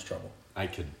gets in the most trouble? I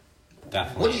could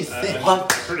definitely. What do you think?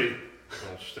 Pretty.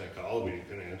 I just think all of you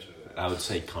can answer that. I would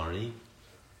say Carney.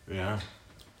 Yeah.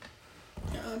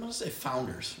 Yeah, I'm gonna say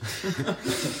founders.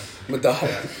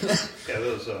 Madonna. Yeah,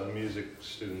 those music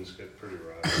students get pretty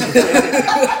rough.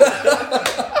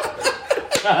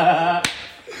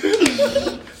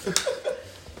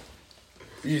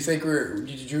 Did you think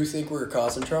we were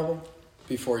causing trouble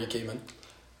before you came in?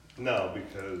 No,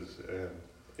 because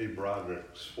a Broderick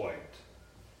swiped.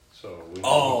 So we knew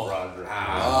Oh. Broderick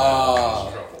Ah. was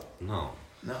in trouble. No.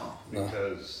 No.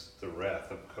 Because the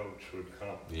wrath of coach would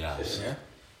come. Yes. Yeah.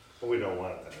 But we don't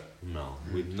want that. No.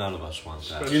 We none of us want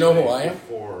that. Do you know who I am?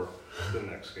 Before the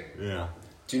next game. Yeah.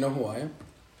 Do you know who I am?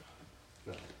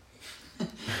 No.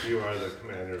 You are the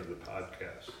commander of the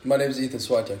podcast. My name's Ethan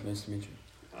Switek. Nice to meet you.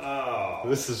 Oh.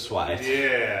 This is why.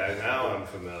 Yeah, now I'm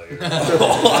familiar. Yeah.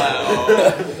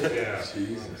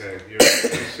 Okay. You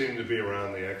seem to be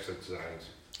around the exit signs.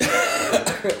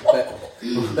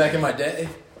 Back in my day.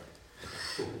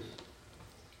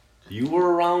 You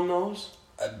were around those?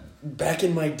 Back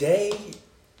in my day,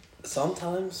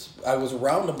 sometimes I was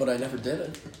around them, but I never did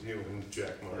it. You and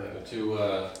Jack Moran.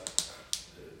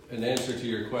 An answer to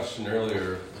your question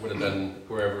earlier would have been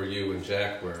wherever you and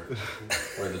Jack were,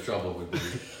 where the trouble would be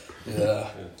Yeah.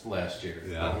 last year.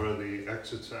 Yeah. Where the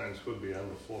exit signs would be on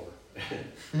the floor.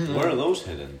 Where are those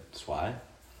hidden? Swy?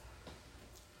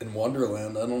 In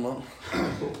Wonderland, I don't know.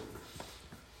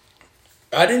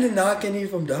 I didn't knock any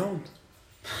of them down.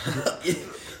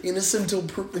 Innocent till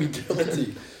proven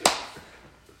guilty.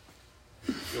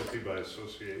 Guilty by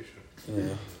association.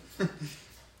 Yeah.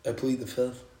 I plead the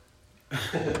fifth.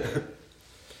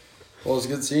 Well, it's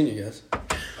good seeing you guys.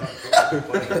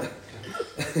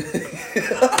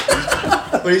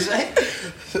 What do you say?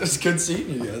 It's good seeing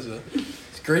you guys. Man.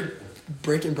 It's great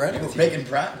breaking bread with you. Making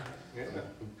bread. Yeah,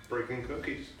 breaking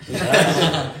cookies.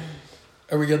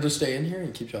 Are we good to stay in here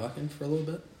and keep talking for a little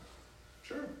bit?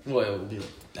 Sure. Well, it will be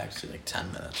actually like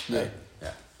 10 minutes. Yeah.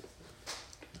 Yeah.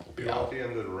 We'll You be know, at out. the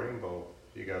end of the rainbow,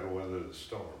 you got to weather the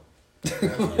storm.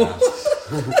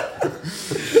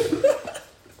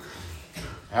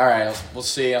 All right. We'll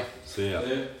see you. See ya.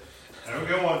 Have a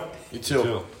good one. You too.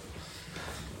 Two.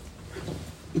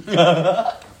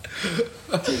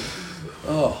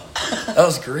 Oh, that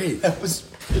was great. That was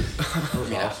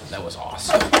awesome. That was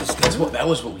awesome. That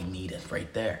was what we needed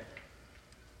right there.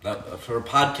 For a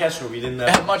podcast where we didn't have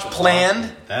That much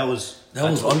planned. That was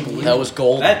unbelievable. That was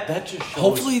gold. That just shows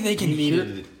Hopefully they can we hear-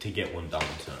 needed to get one done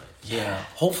tonight. Yeah.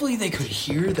 Hopefully they could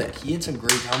hear that. He had some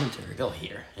great commentary. They'll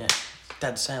hear. Yeah.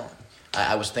 Dead silent.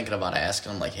 I was thinking about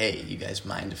asking them, like, hey, you guys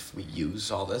mind if we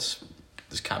use all this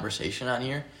conversation on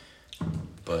here?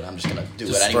 But I'm just going to do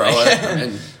Just it throw anyway. it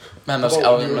and- I'm just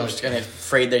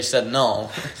afraid they said no.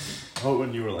 Oh,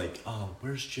 when you were like, "Oh,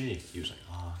 where's Jake?" He was like,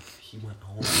 "Oh, he went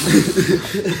home."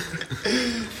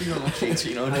 You don't know Jake's,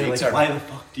 I was Jake's like, our why the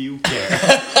fuck do you care?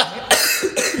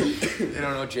 They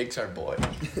don't know Jake's our boy.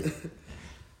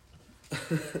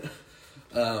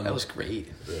 That was great.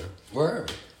 Where?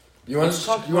 You want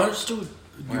to do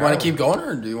You want to keep going,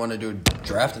 or do you want to do a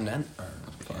draft and then?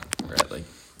 We're at like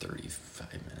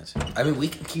 35 minutes. I mean, we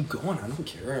can keep going. I don't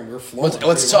care. And we're flowing.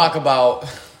 Let's talk about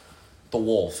the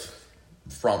Wolf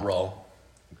front row.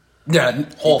 Yeah,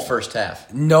 Whole first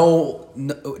half.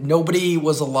 Nobody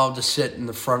was allowed to sit in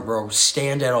the front row,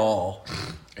 stand at all,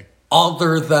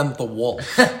 other than the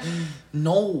Wolf.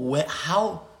 No way.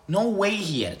 No way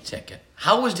he had a ticket.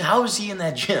 How was he in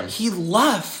that gym? He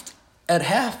left at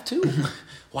half too.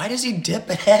 Why does he dip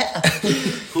at half?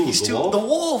 Who, He's the too Wolf? the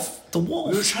Wolf. The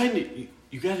Wolf. We were trying to.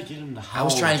 You got to get him to howl. I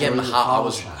was trying to get him to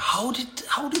howl. How did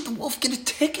the Wolf get a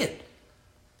ticket?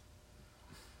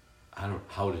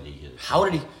 How did he get it? How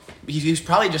did he? He was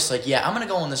probably just like, yeah, I'm gonna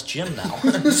go in this gym now.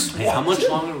 Hey, how much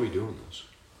longer are we doing this?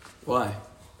 Why?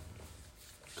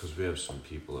 Because we have some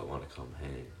people that want to come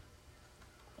hang.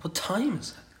 What time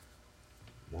is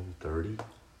it? 1:30.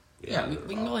 Yeah,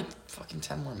 we can go like fucking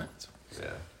 10 more minutes.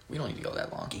 Yeah. We don't need to go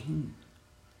that long. Game.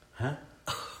 Huh?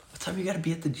 What time you got to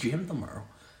be at the gym tomorrow?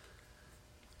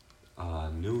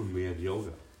 Noon. We have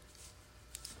yoga.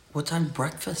 What time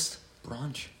breakfast?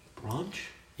 Brunch. Brunch?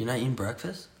 You're not eating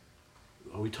breakfast?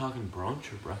 Are we talking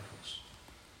brunch or breakfast?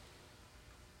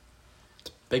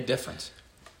 Big difference.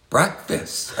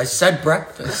 Breakfast. I said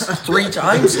breakfast 3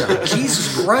 times now.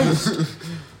 Jesus Christ.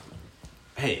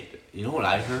 Hey, you know what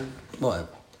I heard?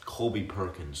 What? Colby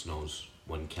Perkins knows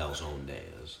when calzone day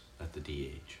is at the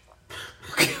DH.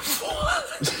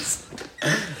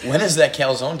 When is that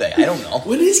calzone day? I don't know.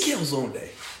 When is calzone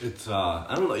day? It's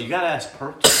I don't know. You gotta ask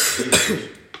Perkins.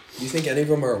 You think any of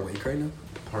them are awake right now?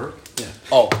 Perk? Yeah.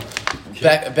 Oh,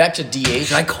 back to DH.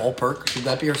 Should I call Perk? Should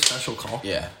that be our special call?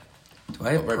 Yeah. Do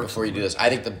I have Right Perk before you do this, I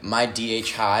think my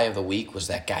DH high of the week was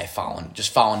that guy following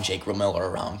Jake Miller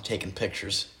around, taking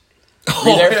pictures. Were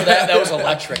you there for that? That was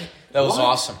electric. That was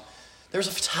awesome. There was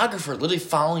a photographer literally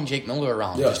following Jake Miller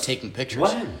around, just taking pictures.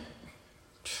 When?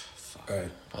 All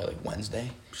right. Probably like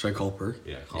Wednesday. Should I call Perk?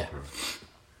 Yeah, call her.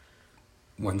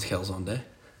 When's calzone day?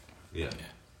 Yeah.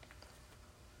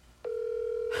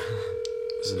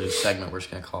 This is a new segment. We're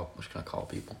just gonna call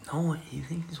people. No, you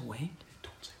think he's awake?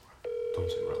 Don't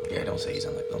say we're. Yeah, don't say he's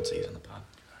on the pod.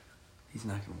 He's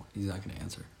not gonna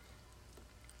answer.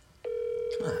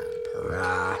 Come on,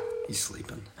 Perk. He's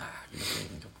sleeping.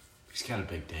 He's got a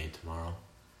big day tomorrow.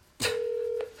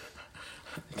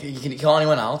 Can you call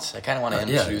anyone else? I kind of want to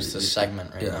introduce this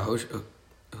segment right now.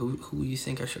 Who do you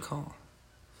think I should call?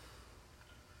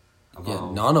 Hello?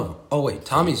 Yeah, none of them. Oh wait,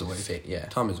 Tommy's awake. Yeah,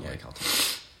 Tommy's yeah, awake. call Tommy.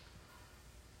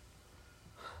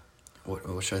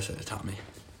 What should I say to Tommy?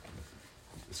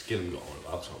 Let's get him going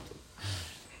about something.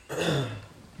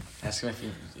 Ask him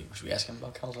should we ask him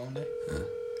about calzone day?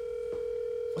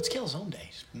 What's calzone day?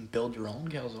 Just build your own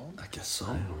calzone. I guess so. I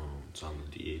don't know. It's on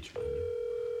the DH menu.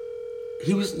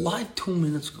 He was live 2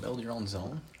 minutes ago. Build your own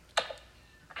zone.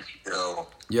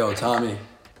 Yo, Tommy.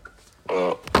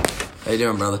 How you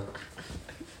doing, brother?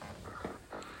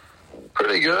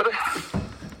 Pretty good.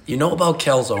 You know about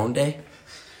calzone day?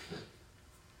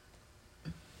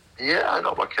 Yeah, I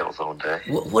know about calzone day.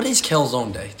 What is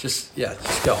calzone day? Just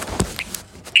go.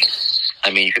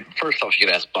 I mean, first off, you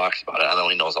could ask Box about it. I know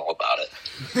he knows all about it.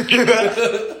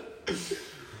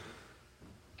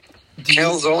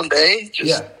 Calzone day?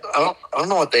 I don't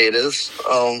know what day it is.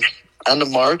 End of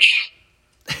March.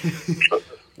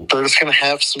 They're just going to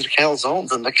have some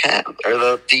calzones in the or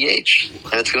the DH,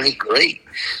 and it's going to be great.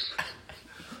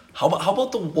 How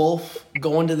about the Wolf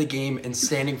going to the game and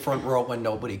standing front row when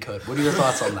nobody could? What are your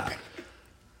thoughts on that?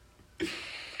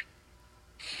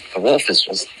 The Wolf is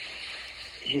just...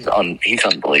 He's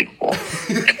unbelievable.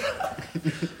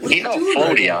 He's no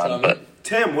floaty on, but...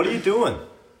 Tim, what are you doing?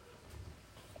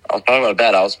 I was talking about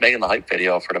that. I was making the hype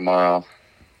video for tomorrow.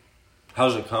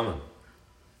 How's it coming?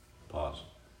 Pause.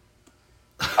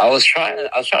 I was trying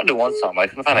to do one song. I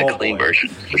couldn't find a clean version.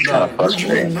 It's kind of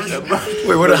frustrating.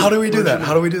 Wait, what? How do we do that?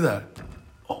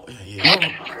 Oh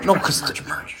yeah. No, because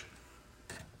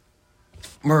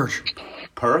merge.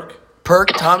 Perk?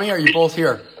 Tommy, are you both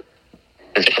here?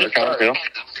 Is it coming too?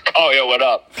 Oh yeah, what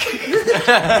up?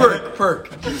 Perk.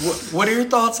 What are your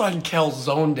thoughts on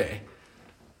calzone day?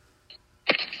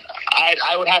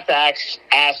 I would have to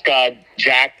ask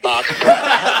Jack Box.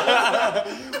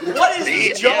 What is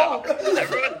this joke?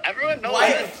 Yeah. Everyone knows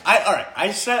it. All right.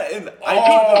 I said I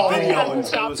did the video and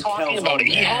said it was talking about it.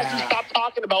 He hasn't stopped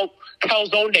talking about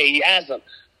calzone day. He hasn't.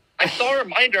 I saw a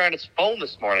reminder on his phone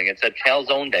this morning. It said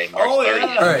calzone day, March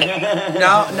 30th. All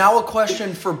right. Now a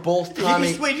question for both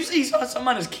Tommy. Wait, you say he saw something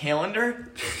on his calendar?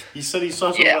 He said he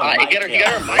saw something Yeah, on my you got a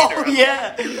calendar. reminder.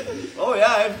 Yeah,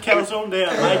 I have calzone day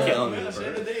on my calendar.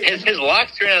 His lock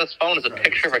screen on his phone is a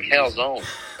picture of a calzone.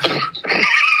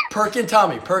 Perk and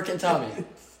Tommy.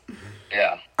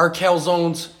 Yeah. Are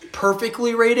calzones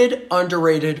perfectly rated,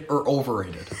 underrated, or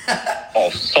overrated? Oh,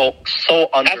 so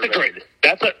underrated.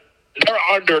 They're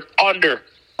underrated.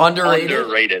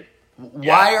 Underrated?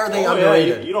 Why are they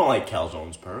underrated? You don't like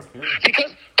calzones, Perk. Yeah.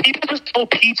 Because people just go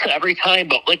pizza every time,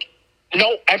 but like,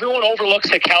 everyone overlooks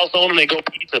a calzone and they go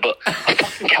pizza, but a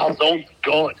fucking calzone's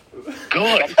good.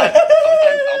 Good.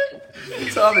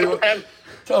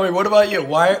 Tell me, what about you?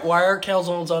 Why are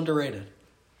calzones underrated?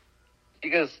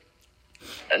 Because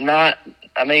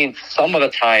some of the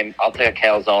time I'll take a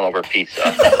calzone over pizza.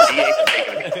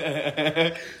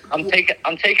 I'm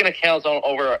taking a calzone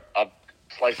over a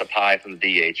slice of pie from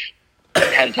the DH.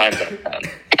 10 times out of 10.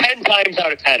 10 times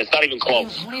out of 10. It's not even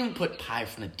close. Don't even put pie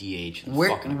from the DH.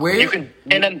 Where You can,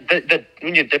 and then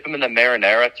when you dip them in the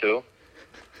marinara too.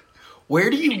 Where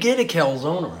do you get a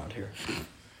calzone around here?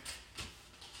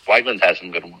 Wegmans has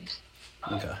some good ones.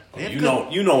 Okay. You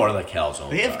know where the calzones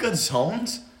They have are. good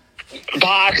zones.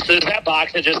 Box. Is that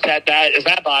Box that just said that?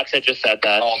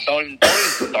 Oh, don't even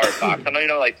start Box. I know you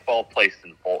know like 12 places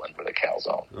in Fulton for the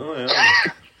calzone. Oh,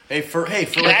 yeah.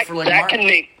 Jack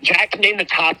can name the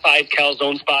top 5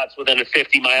 calzone spots within a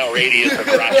 50-mile radius of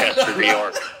Rochester, New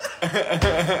York.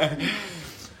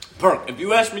 Perk, if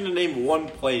you asked me to name one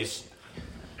place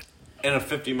in a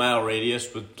 50-mile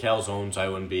radius with calzones, I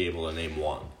wouldn't be able to name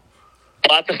one.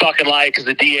 Well, that's a fucking lie because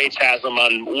the DH has them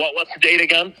on, what's the date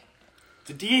again?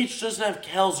 The DH doesn't have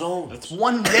calzones. It's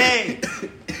one day.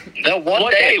 No, one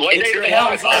day. What day do they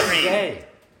have? Calzone day.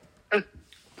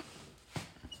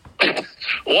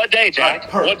 What day, Jack?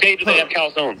 Perk, What day do they have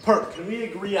calzones? Perk, can we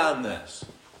agree on this?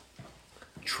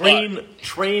 Train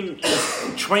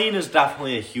is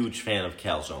definitely a huge fan of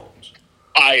calzones.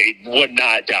 I would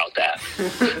not doubt that.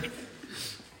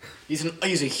 He's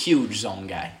a huge zone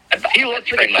guy. He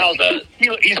looks like a calzone.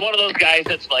 He's one of those guys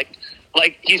that's like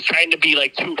he's trying to be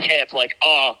like too hip, like,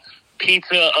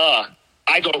 pizza,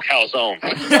 I go calzone.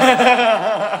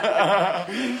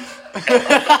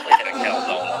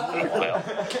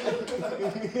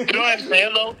 You know what I'm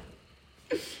saying, though?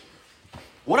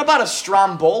 What about a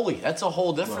Stromboli? That's a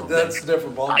whole different thing. That's a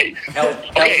different ball.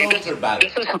 Calzones are better.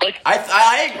 This is like,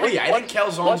 I agree. I think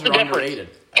calzones what's the are difference? underrated.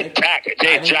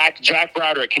 Jack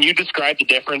Broderick, can you describe the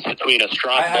difference between a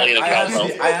Stromboli and a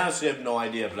calzone? I honestly have no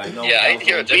idea, but I know. Yeah, I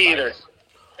hear it. Me either.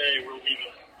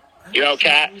 You know,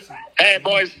 Cat? Hey,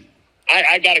 boys,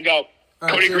 I gotta go.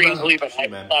 Right, Cody see you, Green's bro. leaving.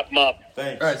 I slap him up.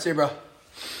 Thanks. All right, see you, bro.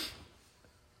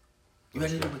 You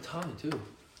ended up with Tommy, too.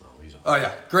 He's Oh,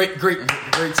 yeah. Great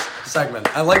segment.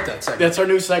 I like that segment. That's our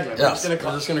new segment. Yeah. We're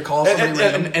just gonna call somebody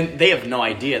random. and they have no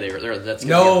idea. That's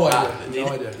No gonna idea.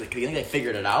 No idea. You think they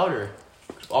figured it out, or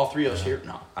all three of us here?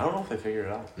 No, I don't know if they figured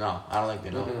it out. no, I don't think they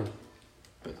know.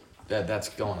 But that's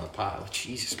going to the pot.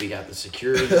 Jesus, we got the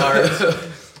security guards.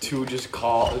 Two just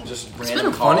random been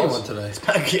a calls. funny one today.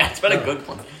 It's been a good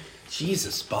one.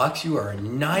 Jesus, Box, you are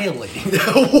annihilating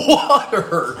that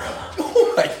water.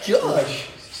 Oh, my gosh.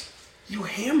 You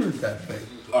hammered that thing.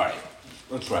 All right,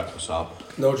 let's wrap this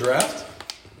up. No draft?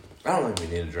 I don't think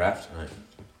we need a draft tonight.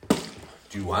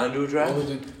 Do you want to do a draft? We'll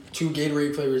do 2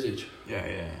 Gatorade flavors each.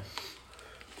 Yeah.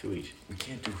 2 each. We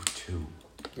can't do 2.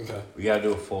 Okay. We gotta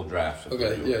do a full draft.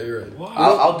 Okay, yeah, you're right.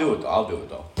 I'll do it. I'll do it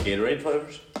though. Gatorade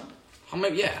flavors. How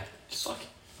many? Yeah. Just fuck.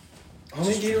 How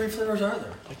many Gatorade flavors are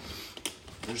there?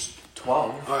 There's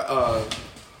 12.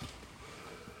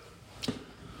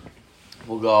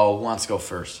 We'll go. Who wants to go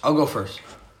first? I'll go first.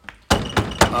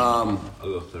 I'll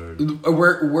go third.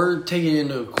 We're taking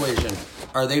into equation.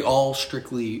 Are they all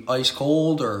strictly ice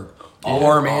cold or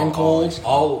warm and cold?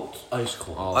 All ice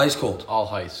cold. Ice cold. All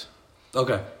heights.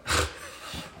 Okay.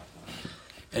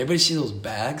 Anybody see those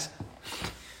bags?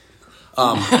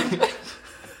 But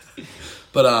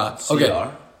okay.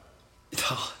 CR?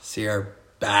 CR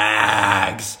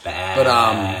bags. Bags.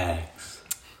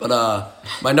 But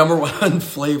my number one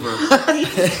flavor.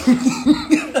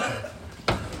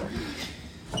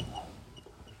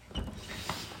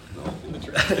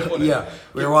 Yeah,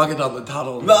 we were walking down the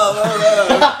tunnel. No.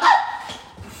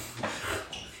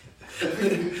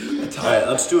 All right,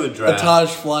 let's do a draft. A Taj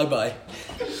flyby.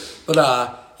 But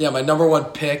yeah, my number one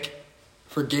pick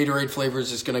for Gatorade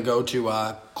flavors is gonna go to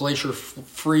Glacier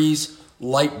Freeze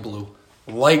Light Blue.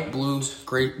 Light Blue,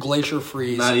 Glacier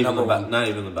Freeze. Not even number one. Not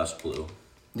even the best blue.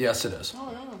 Yes, it is.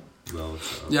 No,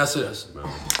 it's not. Yes, it is. No.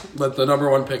 But the number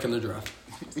one pick in the draft.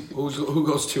 Who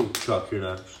goes 2? Chuck, you're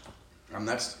next. I'm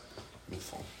next.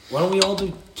 Why don't we all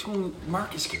do 2?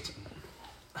 Marcus gets.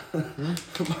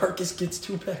 Marcus gets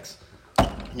 2 picks.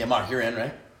 Yeah, Mark, you're in,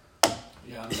 right?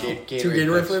 Yeah. 2 2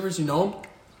 Gatorade flavors. You know them?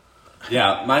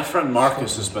 Yeah, my friend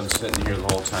Marcus has been sitting here the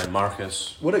whole time.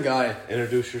 Marcus, What a guy.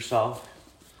 introduce yourself.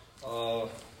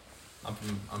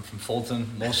 I'm from Fulton.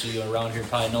 Most of you around here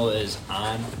probably know it is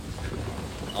on.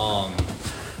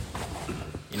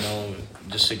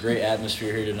 Just a great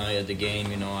atmosphere here tonight at the game.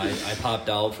 I popped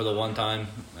out for the one time.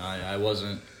 I was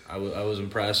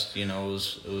impressed. It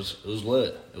was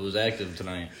lit. It was active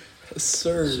tonight. Yes,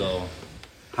 sir. So,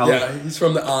 he's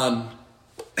from the on.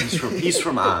 He's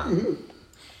from on.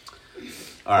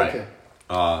 All right.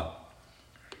 Okay.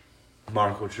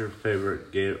 Mark, what's your favorite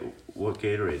what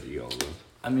Gatorade do you go with?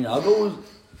 I mean, I'll go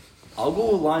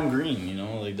with lime green.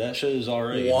 That shit is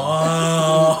alright.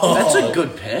 Wow. That's a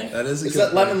good pick. That is a Is good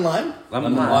that lemon lime?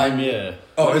 Lemon lime, yeah.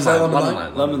 Oh, is that lemon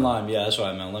lime? Lemon lime, yeah, that's what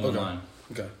I meant. Lemon Okay. lime.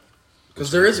 Okay. Because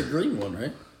there is a green one,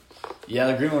 right? Yeah,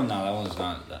 the green one. No, that one's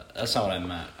not. That's not what I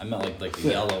meant. I meant like the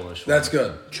yellowish one. That's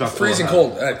good. Chuckles. Freezing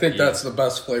cold. I think that's the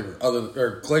best flavor.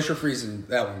 Or glacier freezing.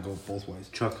 That one goes both ways.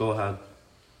 Chuck, go ahead.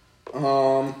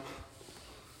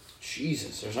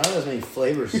 Jesus, there's not as many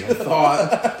flavors as I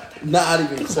thought. Not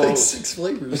even It's like close. 6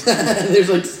 flavors. There's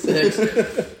like 6.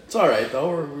 It's all right though.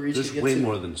 We're each There's get way to-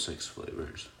 more than 6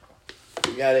 flavors.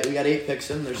 We got 8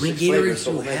 picks in. There's 6 flavors.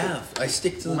 So we'll make it. I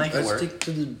stick to We'll make it I work. stick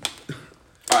to the.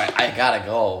 All right, I gotta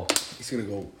go. He's gonna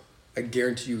go. I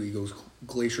guarantee you, he goes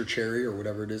glacier cherry or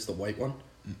whatever it is, the white one.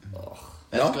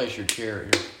 That's No? Glacier Cherry.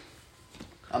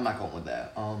 I'm not going with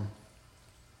that.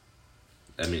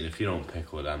 I mean, if you don't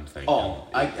pick what I'm thinking. Oh,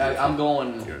 I'm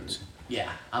going. you're insane.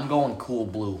 Yeah, I'm going cool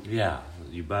blue, Yeah,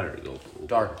 you better go cool.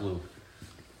 dark blue.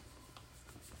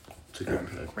 It's a good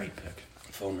pick. Great pick.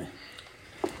 Phone me.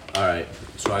 All right,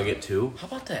 so I get 2. How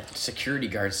about that security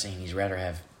guard saying he'd rather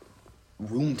have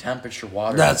room temperature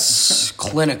water? That's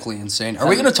clinically insane. Are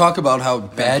we going to talk about how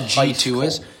bad ice G2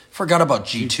 is? cold. Forgot about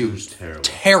G2. G2's terrible.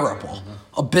 Terrible.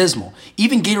 Abysmal.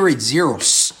 Even Gatorade Zero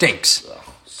stinks.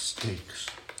 Stinks.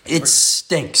 It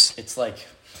stinks. It's like,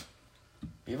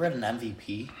 you ever had an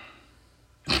MVP?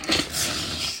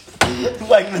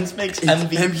 Wegmans makes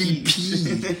MVP.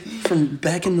 MVP from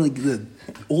back in like the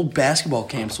old basketball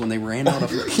camps when they ran out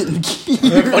of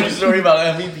Funny story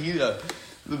about MVP.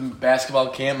 The basketball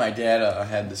camp, my dad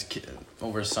had this kid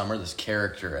over summer, this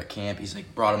character at camp. He's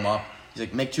like, brought him up. He's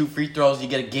like, make 2 free throws, you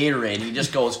get a Gatorade. And he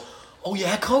just goes, oh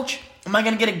yeah, coach? Am I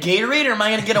going to get a Gatorade or am I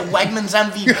going to get a Wegmans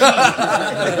MVP?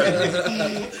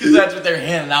 Because that's what they're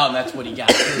handing out and that's what he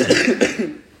got.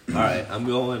 All right, I'm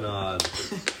going.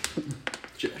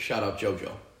 Shout out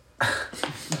JoJo.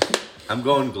 I'm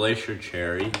going Glacier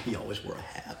Cherry. He always wore a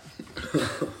hat.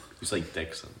 He's like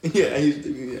Dixon. Yeah,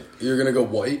 yeah. You're going to go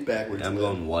white? Backwards. I'm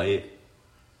going white,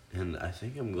 and I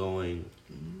think I'm going.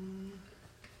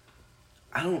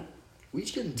 I don't. We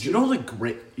each getting Do you know the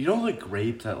grape? You know the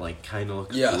grape that like kind of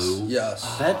looks Yes, blue.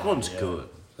 yes. That one's good.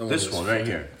 That one This is one right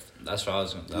here. That's what I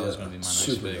was. That was gonna be my next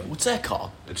super pick. good. What's that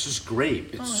called? It's just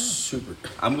grape. It's super.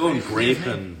 I'm going grape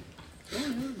and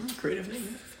Creative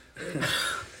name.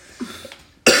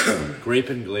 grape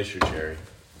and Glacier Cherry.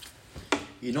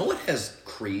 You know what has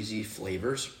crazy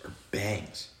flavors? Are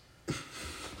bangs.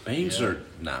 Bangs are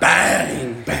not.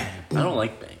 Bang! I don't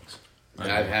like bangs.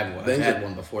 I've had one. I've Bangs had are-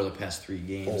 one before the past 3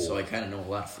 games, so I kind of know a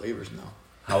lot of flavors now.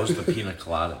 How was the pina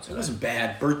colada It today? wasn't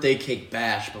bad. Birthday cake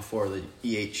bash before the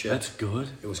E8 chip. That's good.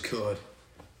 It was good.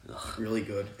 Really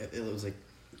good. It was like,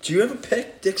 Do you have a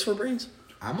pick, Dicks for Brains?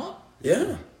 I'm up.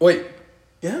 Yeah. Wait.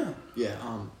 Yeah. Yeah.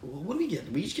 What do we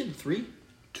get? We each getting 3?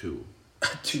 2.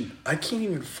 Dude, I can't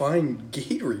even find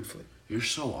Gatorade flavor. You're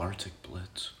so Arctic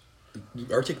Blitz.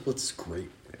 Arctic Blitz is great.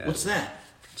 Yeah. What's that?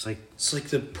 It's like It's like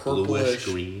the bluish purplish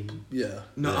green. Yeah.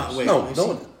 No, Yes. wait. No, let me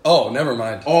no. see. Oh, never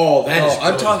mind. Oh, that is.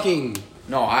 I'm good. talking.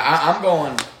 No, I'm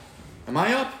going. Am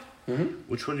I up?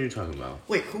 Which one are you talking about?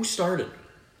 Wait, who started?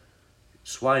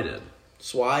 Swy did.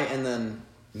 Swy and then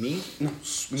me? Me,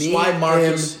 Swy,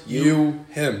 Marcus, him, you,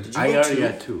 him. Did you I go already 2?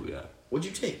 had 2. Yeah. What'd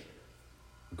you take?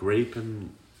 Grape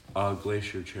and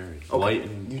Glacier Cherry. Okay. White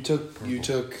and You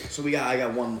took. So I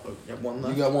got one. One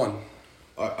left. You got one.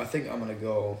 I think I'm gonna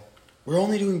go. We're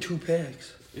only doing 2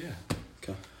 packs. yeah.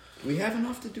 Okay. Do we have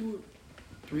enough to do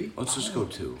 3? Let's just go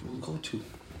 2. We'll go 2.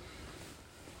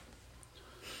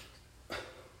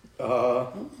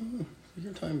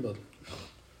 Your time, bud.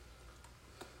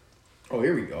 Oh,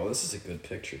 here we go. This is a good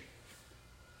picture.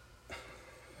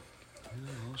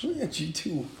 Yeah,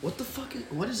 G2. What the fuck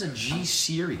what is a G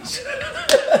series?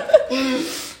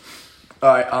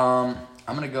 Alright, I'm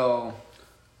gonna go.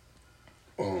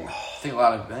 Oh,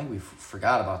 I think we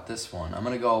forgot about this one. I'm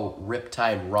gonna go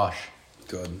Riptide Rush.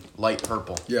 good. Light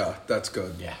purple. Yeah, that's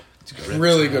good. Yeah. It's good.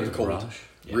 Really good cold. Rush.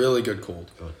 Yeah. Really good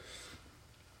cold. Good.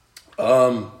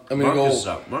 I'm gonna Marcus is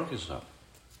go. up. Marcus is up.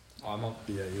 I'm up.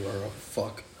 Yeah, you are a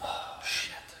fuck.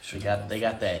 They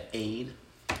got that aid.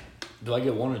 Do I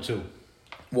get one or two?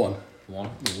 One. One?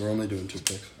 We're only doing 2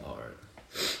 picks. All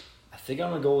right. I think I'm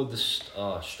going to go with this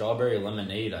strawberry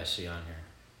lemonade I see on here.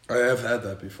 I have had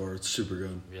that before. It's super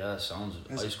good. Yeah, it sounds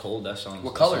ice cold. That sounds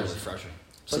What color sounds is it? refreshing.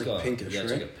 It's like pinkish, yeah,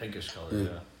 it's right? like a pinkish color, Yeah.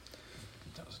 yeah.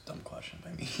 That was a dumb question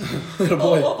by me.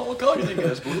 Boy. What color do you think it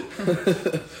is, Blue?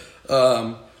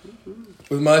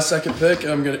 With my second pick,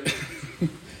 I'm gonna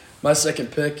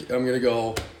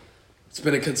go. It's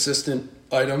been a consistent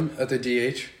item at the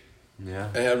DH. Yeah.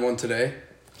 I had one today.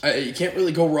 You can't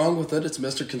really go wrong with it. It's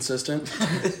Mr. Consistent.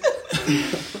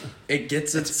 It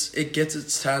gets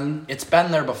its 10. It's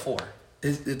been there before.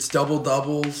 It's double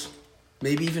doubles,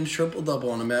 maybe even triple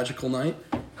double on a magical night.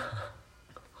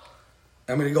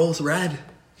 I'm gonna go with red.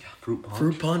 Fruit punch.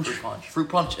 Fruit punch. Fruit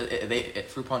punch.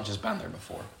 Fruit punch has been there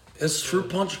before. Has fruit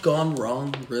punch gone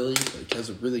wrong? Really? Like, has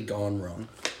it really gone wrong?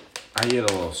 I get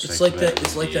a little sick. It's like of that. it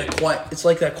It's with like that DH. quiet. It's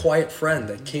like that quiet friend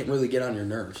that can't really get on your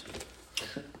nerves.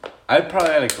 I've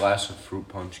probably had a glass of fruit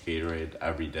punch Gatorade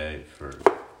every day for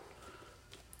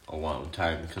a long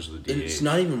time because of the DH. It's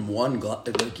not even one glass.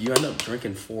 Like you end up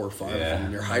drinking 4 or 5 of Yeah. them,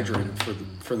 and you're hydrated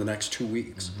for the next 2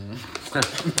 weeks.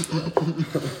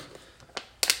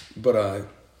 But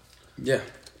yeah,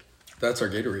 that's our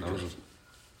Gatorade.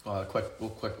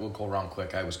 We'll go around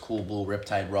quick. I was Cool Blue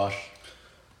Riptide Rush.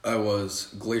 I was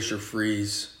Glacier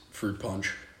Freeze Fruit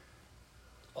Punch.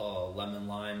 Lemon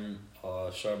lime,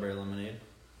 strawberry lemonade.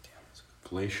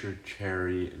 Glacier,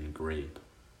 cherry, and grape.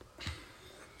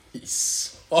 He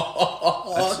sucks.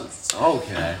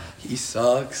 Okay. He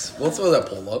sucks. Let's throw that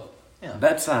poll up. Yeah.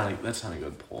 That's not a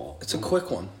good poll. It's a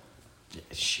quick one. Yeah,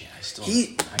 shit, I still.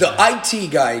 The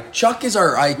IT guy. Chuck is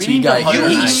our IT need to guy. hire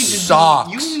He an IT.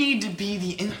 sucks. You need to be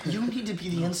the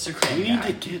Instagram. We need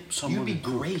guy. to get someone. You'd be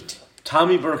to- great.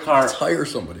 Tommy Let's Burkhart. hire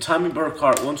somebody. Tommy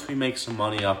Burkhart. Once we make some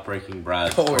money off breaking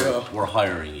bread, Oh, yeah. we're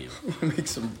hiring you. Make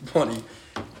some money.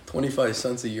 25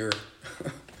 cents a year.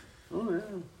 Oh yeah. All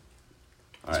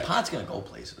This right. pod's gonna go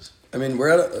places. I mean, we're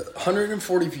at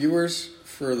 140 viewers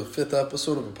for the 5th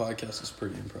episode of a podcast. Is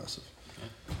pretty impressive.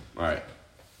 All right.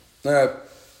 All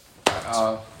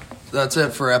right. That's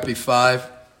it for Epi 5.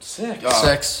 6.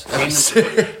 6. Game, Epi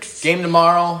 6. game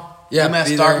tomorrow. Yeah, UMass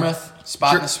be there. Dartmouth.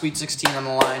 Spot in the Sweet 16 on the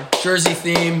line. Jersey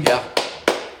theme. Yeah.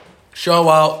 Show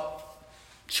out.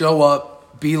 Show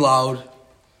up. Be loud.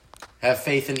 Have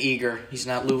faith in Eager. He's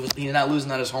not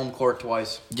losing at his home court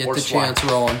twice. Get Or the Swan. chance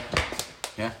rolling.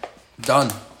 Yeah.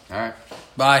 Done. All right.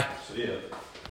 Bye. See ya.